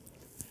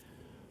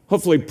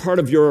 Hopefully part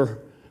of your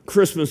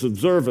Christmas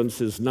observance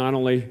is not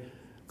only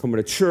coming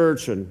to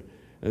church and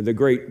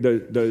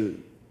the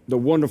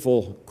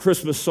wonderful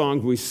Christmas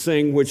songs we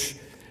sing, which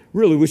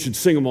really we should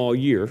sing them all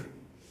year,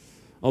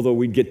 although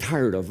we'd get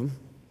tired of them.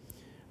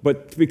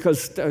 But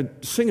because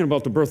singing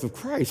about the birth of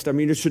Christ, I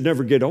mean, it should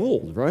never get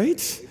old,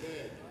 right?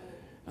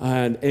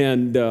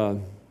 And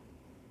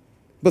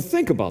But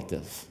think about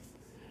this.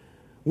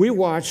 We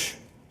watch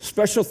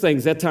special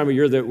things that time of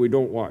year that we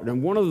don't watch.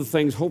 And one of the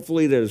things,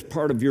 hopefully, that is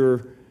part of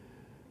your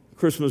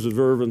Christmas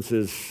observance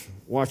is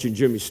watching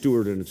Jimmy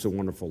Stewart in It's a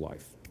Wonderful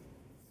Life.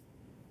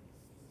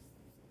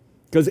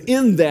 Because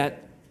in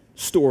that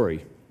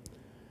story,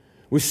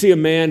 we see a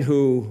man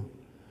who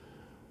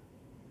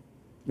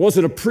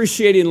wasn't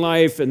appreciating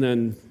life, and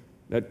then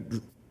that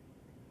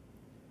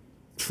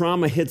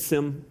trauma hits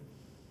him,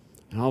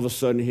 and all of a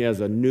sudden he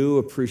has a new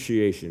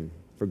appreciation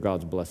for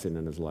God's blessing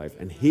in his life.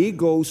 And he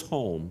goes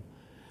home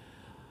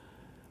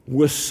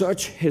with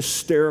such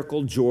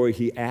hysterical joy,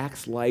 he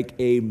acts like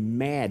a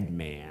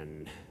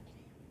madman.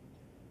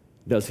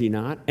 Does he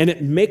not? And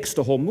it makes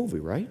the whole movie,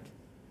 right?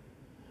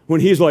 When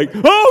he's like,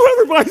 oh,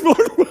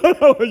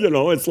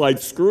 everybody's, it's like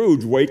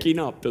Scrooge waking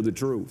up to the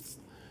truth.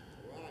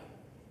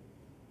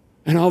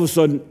 And all of a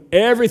sudden,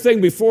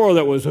 everything before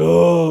that was,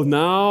 oh,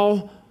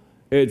 now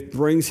it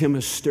brings him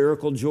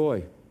hysterical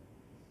joy.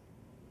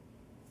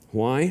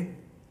 Why?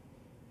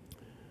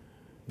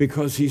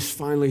 Because he's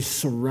finally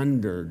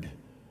surrendered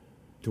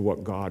to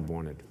what God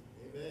wanted.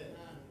 Amen.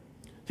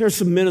 There are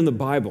some men in the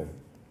Bible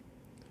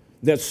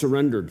that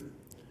surrendered.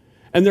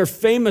 And they're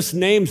famous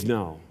names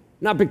now,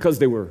 not because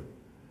they were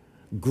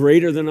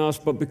greater than us,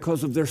 but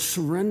because of their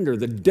surrender,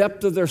 the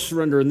depth of their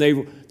surrender. And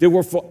they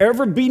will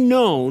forever be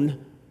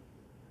known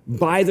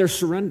by their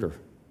surrender.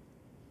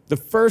 The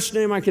first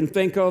name I can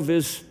think of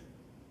is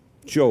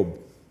Job.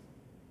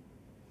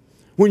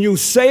 When you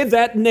say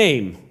that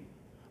name,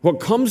 what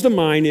comes to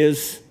mind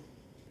is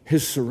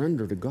his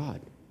surrender to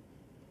God.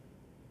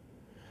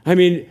 I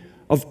mean,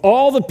 of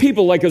all the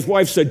people, like his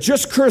wife said,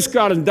 just curse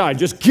God and die.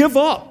 Just give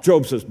up.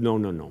 Job says, no.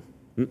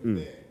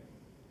 Mm-mm.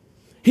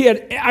 He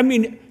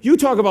had, you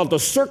talk about the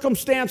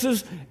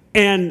circumstances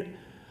and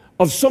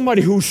of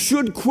somebody who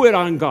should quit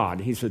on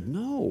God. He said,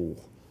 no.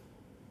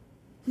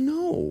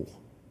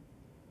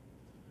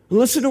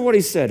 Listen to what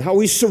he said, how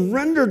he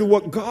surrendered to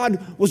what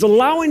God was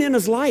allowing in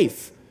his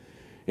life.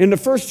 In the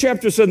first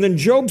chapter it said, then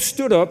Job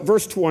stood up,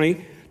 verse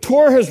 20,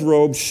 tore his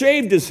robe,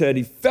 shaved his head,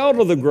 he fell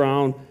to the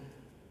ground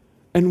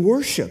and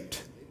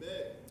worshiped.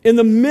 Amen. In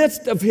the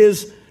midst of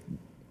his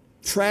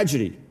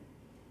tragedy.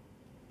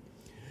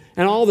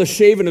 And all the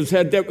shaving of his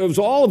head, it was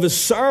all of his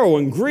sorrow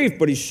and grief,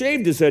 but he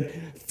shaved his head,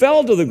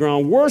 fell to the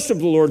ground, worshiped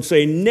the Lord,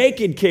 saying,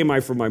 naked came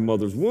I from my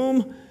mother's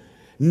womb,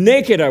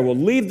 naked I will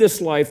leave this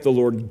life. The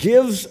Lord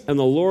gives and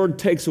the Lord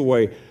takes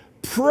away.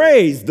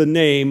 Praise the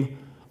name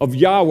of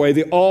Yahweh,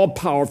 the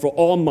all-powerful,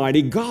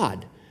 almighty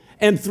God.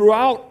 And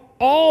throughout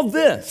all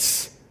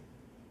this,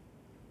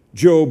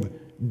 Job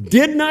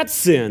did not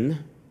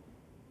sin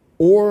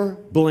or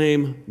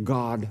blame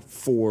God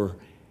for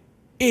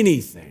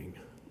anything.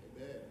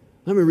 Amen.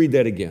 Let me read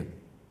that again.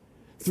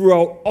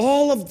 Throughout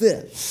all of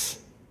this,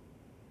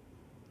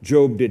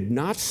 Job did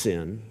not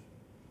sin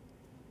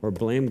or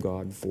blame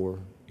God for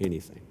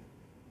anything.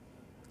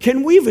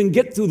 Can we even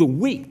get through the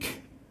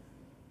week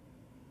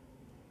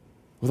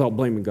without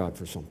blaming God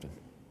for something?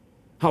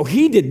 How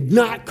he did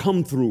not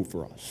come through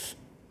for us.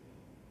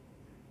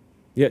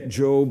 Yet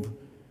Job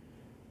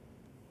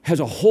has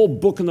a whole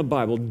book in the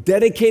Bible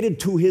dedicated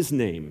to his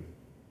name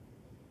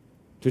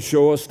to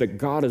show us that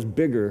God is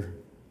bigger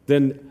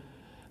than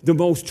the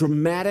most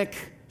dramatic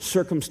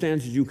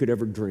circumstances you could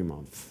ever dream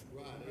of.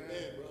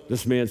 Right.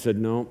 This man said,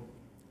 no,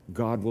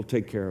 God will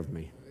take care of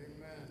me.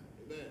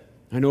 Amen.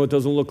 I know it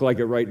doesn't look like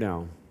it right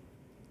now,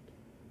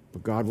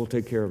 but God will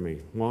take care of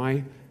me.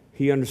 Why?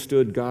 He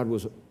understood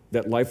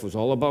that life was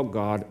all about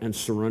God and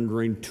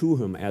surrendering to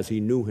him as he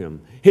knew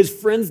him. His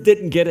friends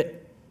didn't get it.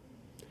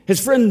 His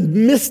friend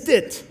missed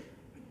it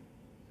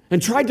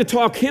and tried to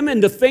talk him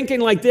into thinking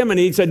like them, and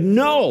he said,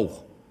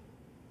 no,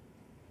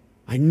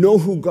 I know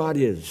who God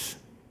is,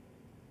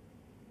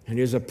 and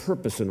he has a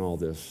purpose in all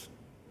this.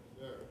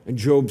 And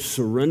Job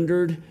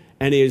surrendered,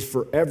 and he is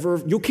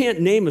forever. You can't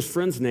name his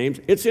friends' names.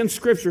 It's in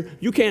Scripture.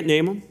 You can't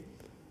name them,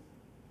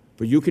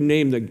 but you can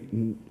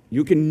name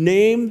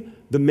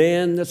the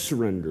man that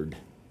surrendered,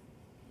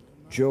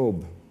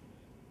 Job.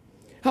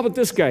 How about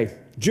this guy,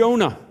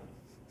 Jonah?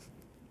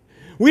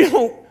 We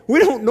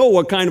don't know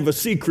what kind of a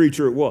sea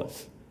creature it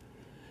was.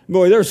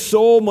 Boy, there's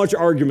so much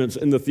arguments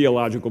in the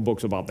theological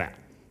books about that.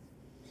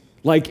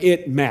 Like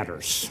it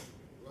matters.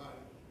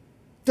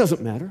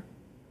 Doesn't matter.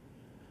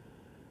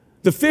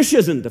 The fish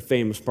isn't the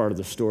famous part of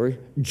the story.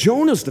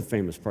 Jonah's the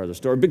famous part of the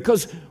story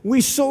because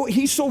he so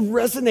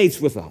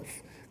resonates with us.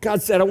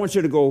 God said, I want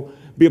you to go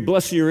be a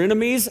blessing to your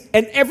enemies.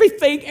 And every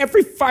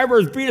fiber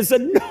of his being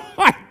said, no,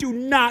 I do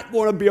not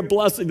want to be a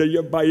blessing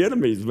to my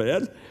enemies,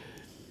 man.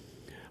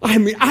 I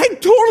mean, I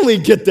totally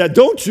get that,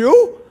 don't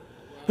you?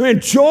 I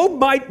mean, Job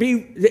might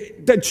be,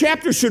 the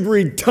chapter should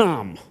read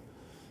Tom.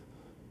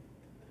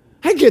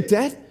 I get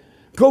that.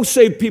 Go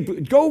save people.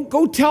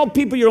 Go tell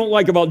people you don't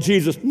like about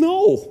Jesus.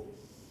 No.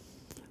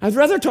 I'd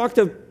rather talk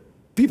to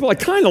people I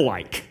kind of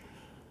like.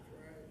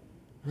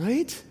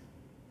 Right?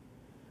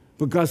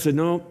 But God said,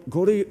 no,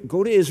 go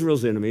to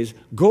Israel's enemies.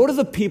 Go to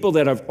the people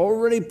that I've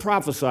already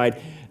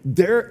prophesied.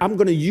 I'm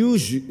going to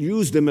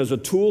use them as a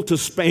tool to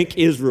spank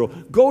Israel.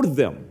 Go to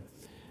them.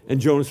 And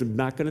Jonah said,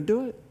 not going to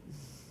do it.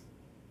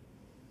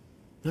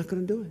 Not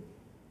going to do it.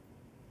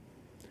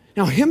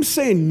 Now, him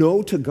saying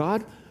no to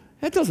God,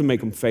 that doesn't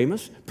make him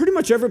famous. Pretty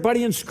much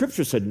everybody in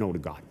Scripture said no to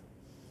God.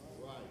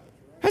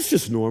 That's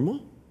just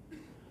normal.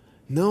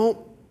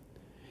 No,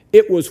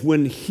 it was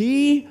when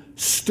he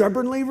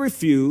stubbornly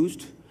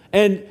refused,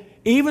 and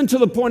even to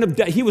the point of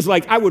death, he was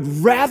like, I would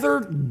rather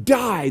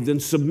die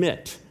than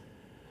submit.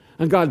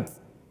 And God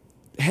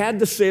had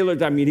the sailor,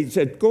 he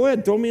said, go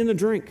ahead, throw me in the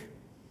drink.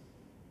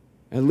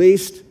 At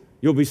least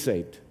you'll be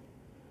saved.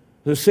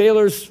 The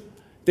sailors,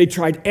 they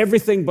tried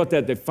everything but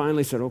that. They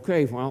finally said,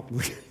 okay, well,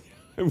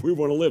 we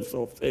want to live,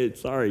 so hey,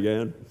 sorry,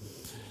 man.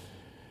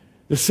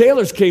 The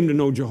sailors came to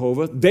know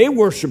Jehovah. They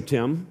worshiped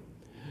him.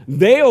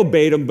 They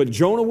obeyed him, but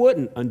Jonah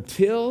wouldn't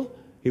until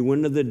he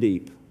went into the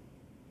deep.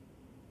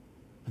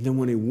 And then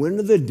when he went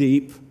into the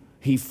deep,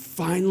 he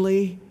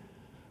finally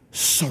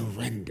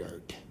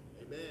surrendered.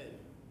 Amen.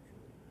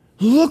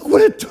 Look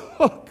what it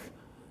took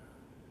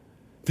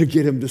to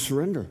get him to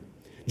surrender.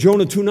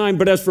 Jonah 2:9,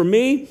 but as for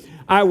me,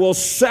 I will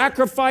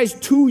sacrifice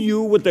to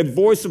you with the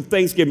voice of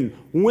thanksgiving.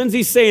 When's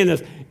he saying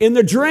this? In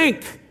the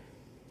drink.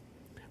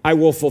 I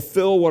will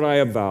fulfill what I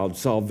have vowed.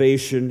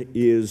 Salvation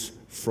is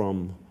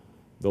from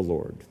the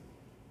Lord.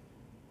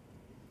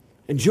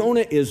 And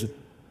Jonah is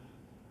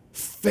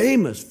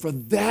famous for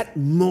that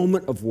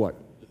moment of what?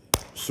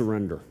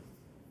 Surrender.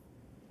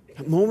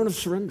 That moment of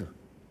surrender.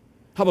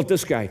 How about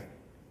this guy?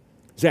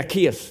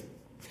 Zacchaeus.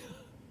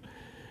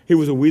 He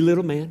was a wee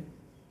little man.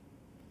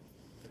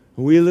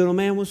 A wee little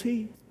man was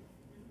he,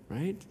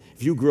 right?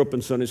 If you grew up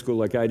in Sunday school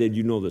like I did,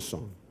 you know this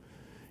song.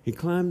 He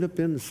climbed up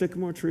in the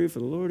sycamore tree for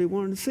the Lord he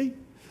wanted to see.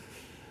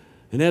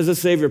 And as the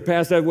Savior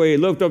passed that way, he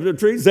looked up the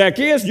tree.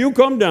 Zacchaeus, you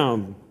come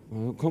down.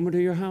 Well, coming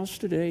to your house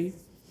today.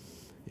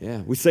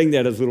 Yeah, we sang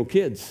that as little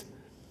kids.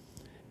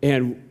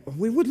 And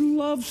we would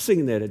love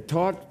singing that. It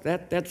taught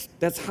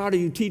that's how do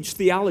you teach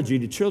theology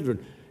to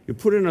children. You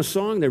put in a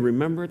song, they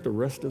remember it the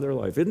rest of their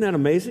life. Isn't that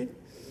amazing?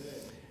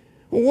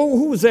 Well,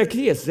 who was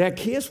Zacchaeus?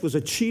 Zacchaeus was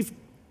a chief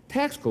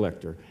tax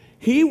collector.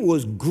 He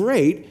was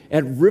great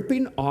at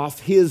ripping off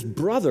his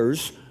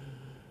brothers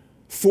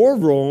for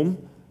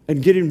Rome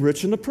and getting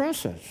rich in the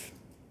process.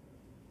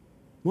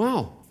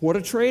 Wow, what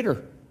a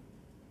traitor.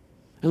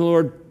 And the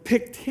Lord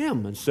picked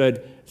him and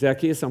said,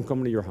 Zacchaeus, I'm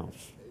coming to your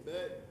house.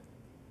 Amen.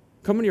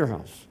 Coming to your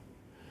house.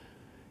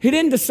 He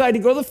didn't decide to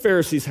go to the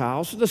Pharisees'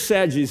 house or the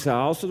Sadducees'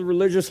 house or the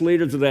religious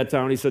leaders of that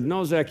town. He said,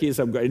 no, Zacchaeus,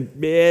 I'm going.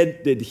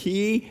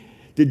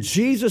 Did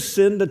Jesus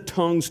send the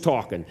tongues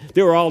talking?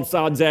 They were all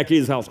outside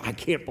Zacchaeus' house. I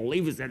can't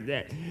believe he said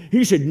that.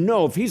 He should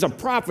know. If he's a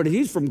prophet, if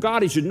he's from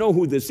God, he should know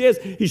who this is.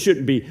 He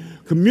shouldn't be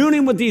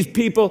communing with these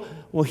people.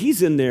 Well,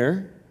 he's in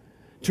there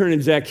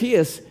turning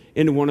Zacchaeus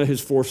into one of his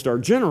 4-star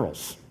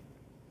generals.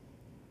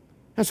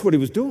 That's what he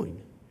was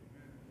doing.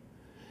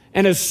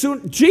 And as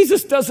soon,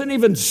 Jesus doesn't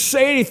even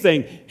say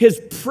anything. His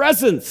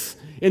presence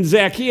in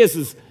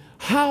Zacchaeus'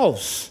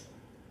 house.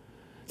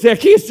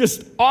 Zacchaeus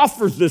just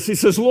offers this. He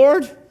says,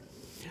 Lord,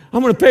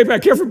 I'm going to pay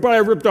back everybody I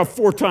ripped off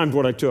 4 times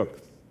what I took.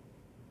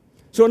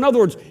 So in other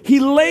words, he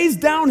lays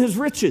down his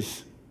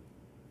riches.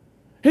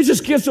 He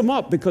just gives them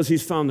up because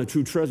he's found the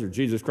true treasure,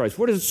 Jesus Christ.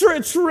 What is it?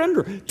 It's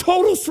surrender,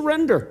 total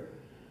surrender.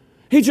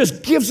 He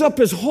just gives up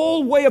his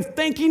whole way of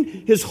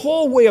thinking, his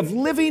whole way of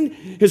living,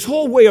 his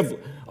whole way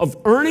of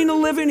earning a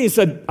living. He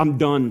said, I'm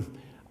done.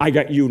 I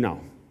got you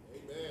now.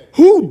 Amen.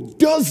 Who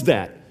does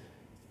that?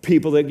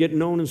 People that get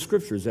known in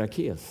Scripture,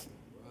 Zacchaeus.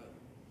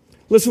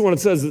 Listen to what it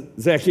says,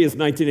 Zacchaeus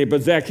 19:8.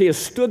 But Zacchaeus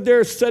stood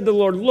there, said to the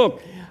Lord,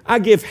 look, I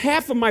give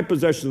half of my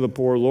possession to the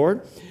poor,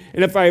 Lord,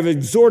 and if I have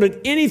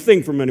extorted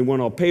anything from anyone,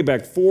 I'll pay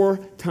back 4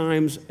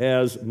 times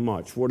as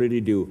much. What did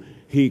he do?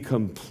 He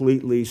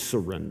completely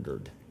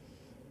surrendered.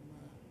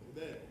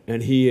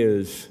 And he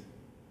is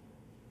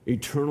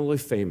eternally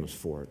famous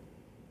for it.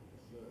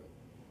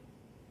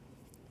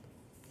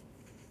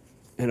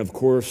 And of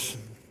course,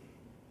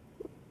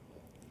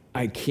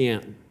 I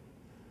can't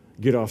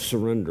get off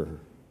surrender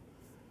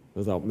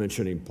without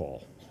mentioning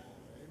Paul.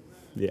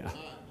 Yeah,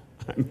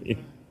 I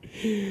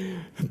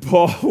mean,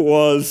 Paul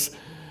was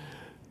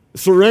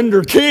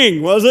surrender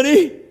king, wasn't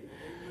he?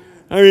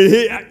 I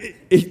mean,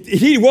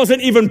 he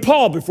wasn't even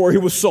Paul before he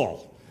was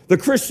Saul, the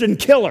Christian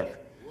killer.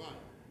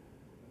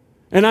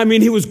 And I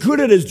mean, he was good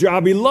at his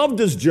job. He loved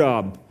his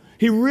job.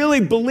 He really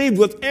believed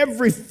with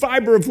every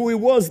fiber of who he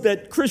was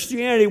that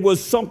Christianity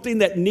was something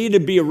that needed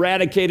to be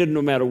eradicated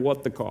no matter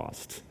what the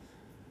cost.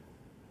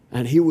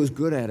 And he was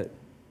good at it.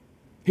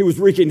 He was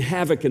wreaking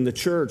havoc in the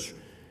church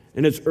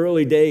in its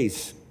early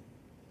days.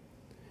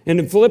 And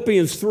in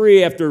Philippians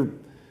 3,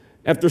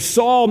 after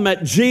Saul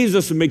met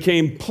Jesus and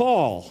became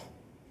Paul,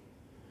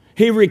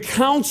 he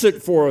recounts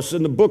it for us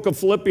in the book of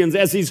Philippians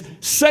as he's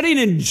sitting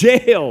in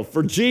jail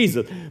for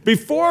Jesus.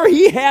 Before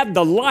he had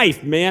the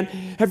life, man.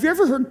 Have you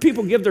ever heard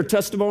people give their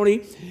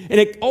testimony? And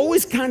it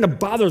always kind of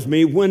bothers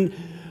me when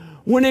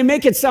they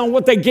make it sound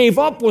what they gave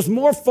up was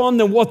more fun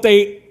than what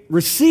they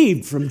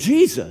received from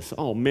Jesus.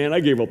 Oh, man, I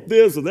gave up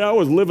this and that. I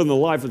was living the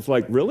life. It's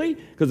like, really?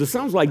 Because it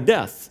sounds like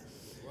death.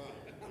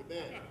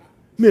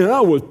 Man,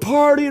 I was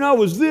partying, I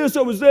was this,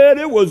 I was that.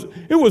 It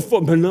was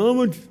fun. But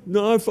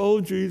now I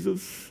follow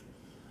Jesus.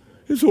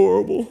 It's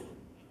horrible.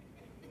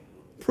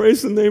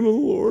 Praise the name of the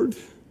Lord.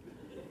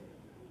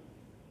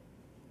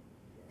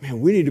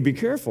 Man, we need to be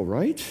careful,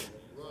 right?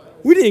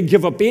 We didn't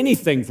give up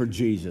anything for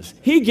Jesus.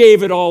 He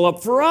gave it all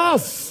up for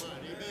us.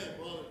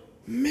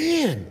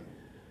 Man.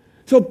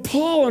 So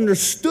Paul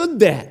understood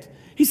that.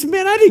 He said,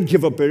 man, I didn't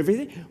give up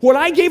everything. What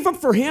I gave up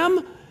for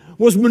him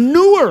was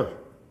manure.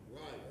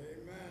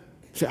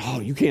 Say, oh,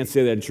 you can't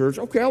say that in church.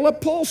 Okay, I'll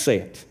let Paul say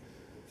it.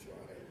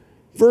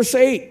 Verse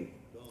 8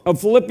 of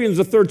Philippians,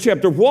 the 3rd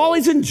chapter. While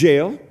he's in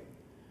jail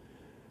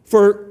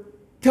for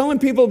telling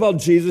people about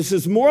Jesus,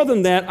 is more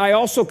than that, I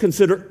also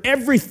consider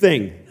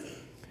everything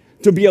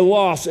to be a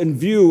loss in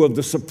view of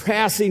the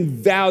surpassing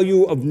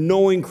value of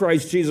knowing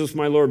Christ Jesus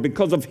my Lord.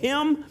 Because of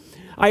him,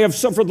 I have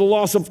suffered the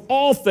loss of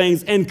all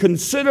things and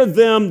consider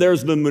them,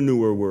 there's the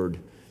manure word.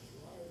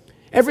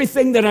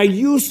 Everything that I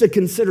used to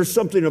consider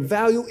something of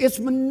value, it's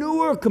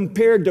manure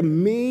compared to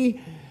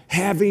me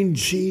having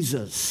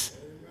Jesus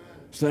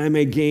so that I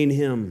may gain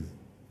him.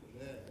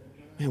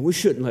 Man, we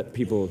shouldn't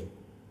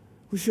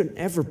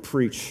ever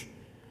preach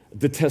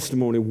the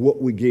testimony of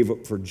what we gave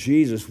up for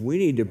Jesus. We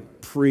need to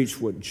preach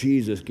what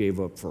Jesus gave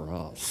up for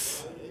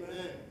us.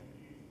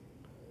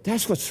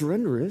 That's what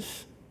surrender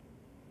is.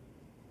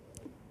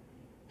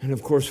 And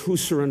of course, who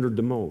surrendered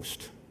the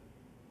most?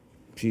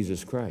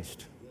 Jesus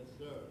Christ.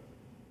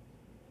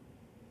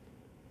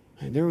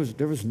 And there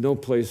was no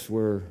place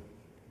where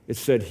it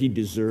said he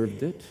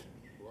deserved it.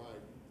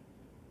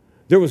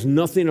 There was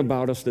nothing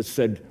about us that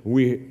said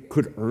we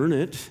could earn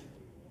it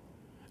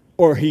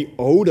or he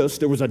owed us.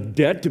 There was a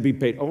debt to be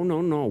paid. Oh,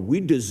 no. We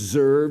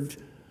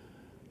deserved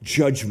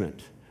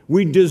judgment.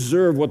 We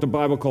deserve what the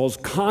Bible calls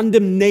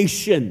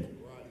condemnation.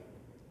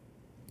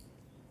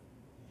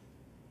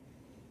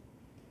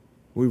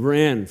 We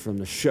ran from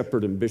the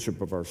shepherd and bishop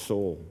of our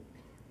soul.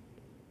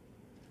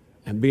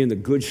 And being the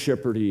good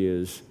shepherd he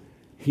is,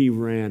 he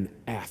ran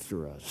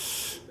after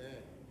us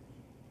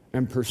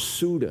and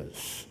pursued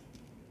us.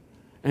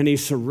 And he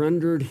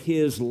surrendered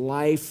his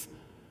life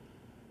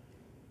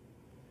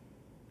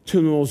to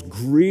the most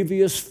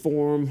grievous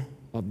form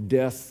of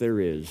death there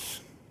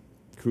is,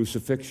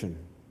 crucifixion.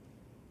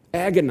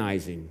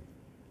 Agonizing,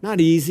 not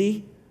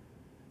easy,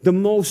 the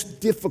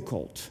most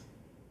difficult.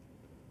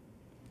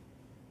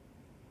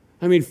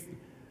 I mean,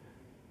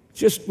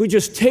 we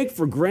just take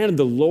for granted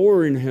the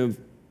lowering him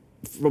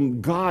from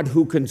God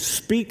who can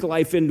speak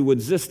life into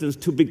existence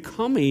to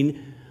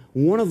becoming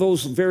one of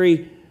those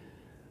very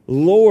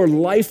lower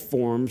life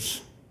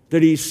forms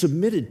that he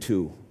submitted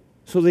to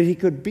so that he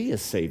could be a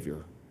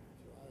Savior.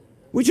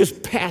 We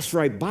just pass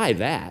right by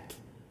that.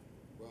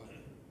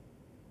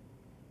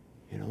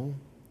 You know?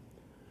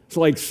 It's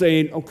like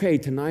saying, okay,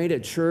 tonight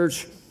at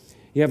church,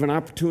 you have an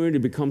opportunity to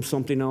become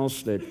something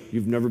else that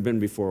you've never been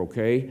before,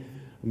 okay?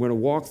 I'm going to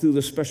walk through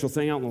this special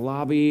thing out in the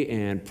lobby,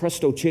 and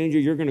presto changer,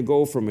 you're going to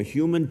go from a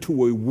human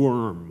to a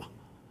worm.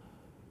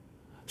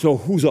 So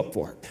who's up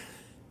for it?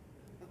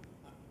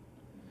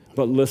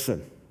 But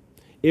listen,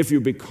 if you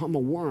become a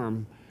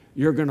worm,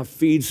 you're going to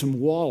feed some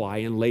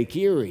walleye in Lake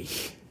Erie.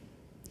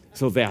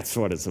 So that's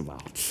what it's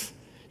about.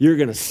 You're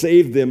going to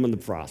save them in the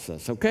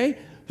process, okay?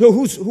 So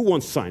who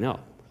wants to sign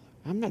up?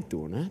 I'm not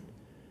doing that.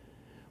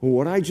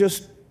 Well,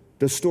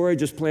 the story I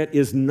just planted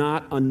is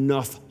not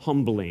enough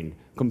humbling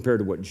compared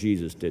to what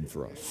Jesus did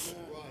for us.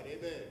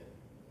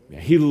 Yeah,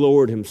 he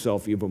lowered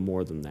himself even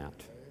more than that.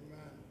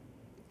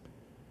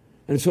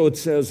 And so it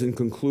says in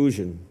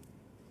conclusion,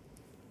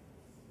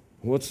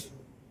 what's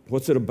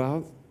it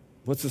about?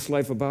 What's this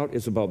life about?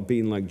 It's about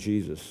being like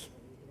Jesus.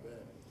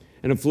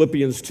 And in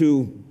Philippians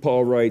 2,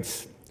 Paul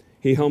writes,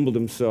 he humbled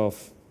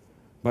himself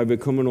by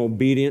becoming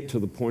obedient to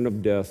the point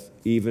of death,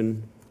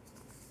 even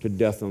to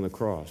death on the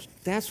cross.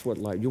 That's what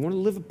life, you want to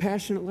live a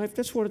passionate life?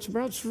 That's what it's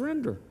about,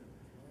 surrender.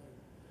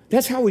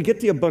 That's how we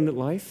get the abundant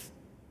life.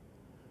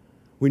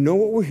 We know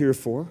what we're here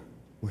for.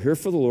 We're here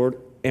for the Lord,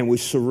 and we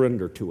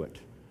surrender to it.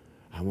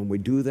 And when we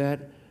do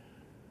that,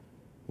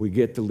 we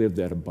get to live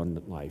that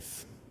abundant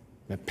life,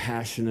 that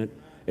passionate,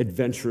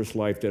 adventurous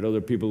life that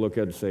other people look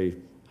at and say,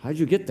 how'd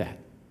you get that?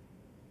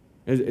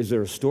 Is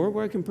there a store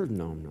where I can purchase?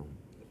 No.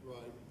 Right.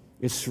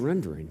 It's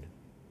surrendering.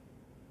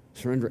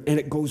 Surrender. And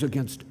it goes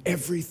against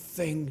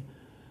everything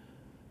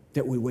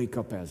that we wake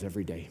up as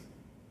every day.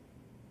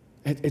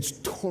 It's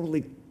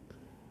totally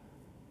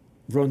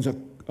runs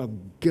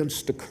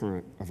against the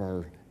current of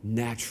our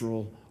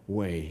natural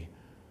way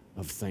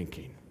of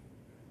thinking.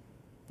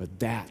 But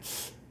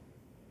that's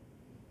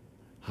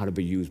how to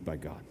be used by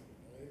God.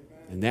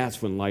 And that's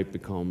when life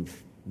becomes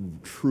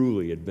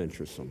truly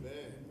adventuresome.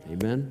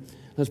 Amen?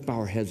 Let's bow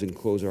our heads and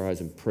close our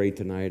eyes and pray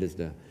tonight as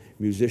the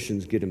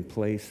musicians get in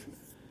place.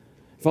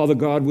 Father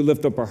God, we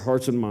lift up our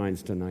hearts and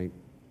minds tonight.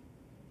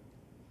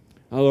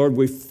 Our Lord,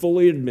 we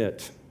fully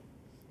admit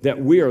that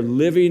we are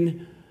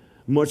living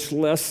much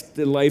less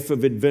the life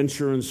of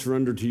adventure and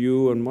surrender to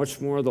you, and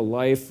much more the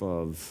life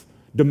of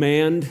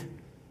demand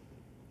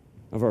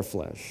of our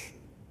flesh.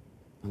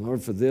 And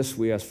Lord, for this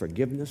we ask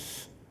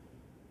forgiveness.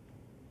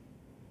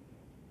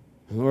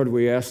 Lord,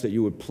 we ask that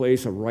you would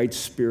place a right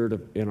spirit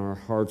in our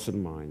hearts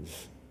and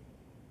minds,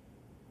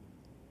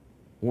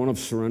 one of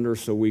surrender,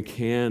 so we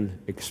can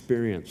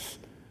experience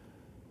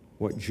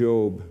what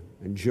Job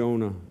and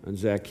Jonah and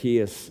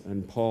Zacchaeus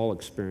and Paul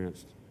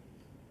experienced.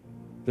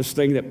 This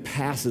thing that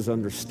passes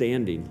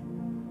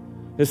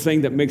understanding. This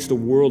thing that makes the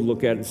world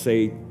look at it and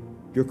say,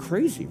 you're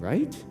crazy,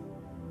 right?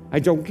 I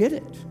don't get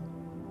it.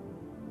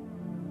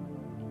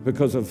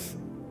 Because of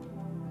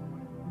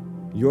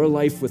your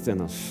life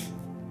within us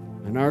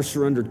and our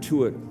surrender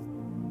to it,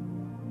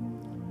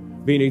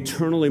 being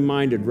eternally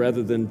minded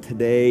rather than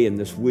today and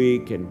this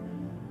week, and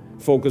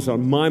focus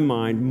on my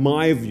mind,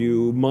 my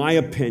view, my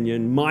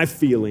opinion, my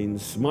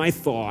feelings, my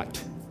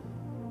thought,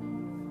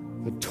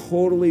 but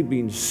totally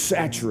being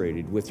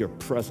saturated with your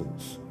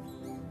presence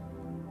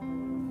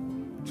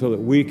so that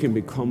we can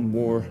become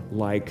more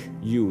like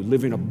you,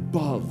 living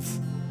above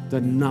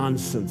the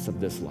nonsense of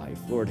this life.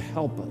 Lord,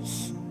 help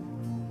us.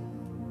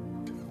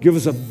 Give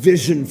us a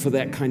vision for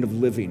that kind of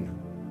living.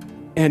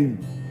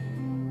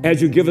 And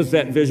as you give us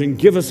that vision,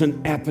 give us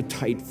an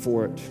appetite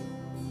for it.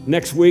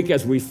 Next week,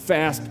 as we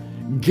fast,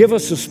 give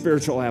us a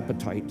spiritual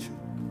appetite.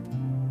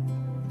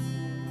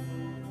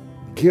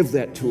 Give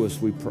that to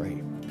us, we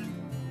pray.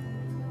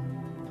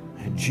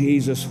 In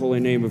Jesus' holy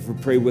name, if you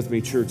pray with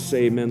me, church,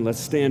 say amen. Let's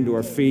stand to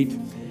our feet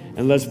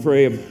and let's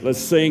pray. Let's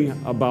sing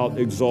about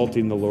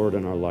exalting the Lord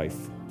in our life.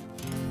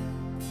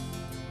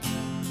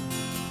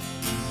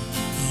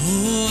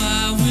 Oh,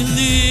 I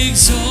will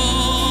exalt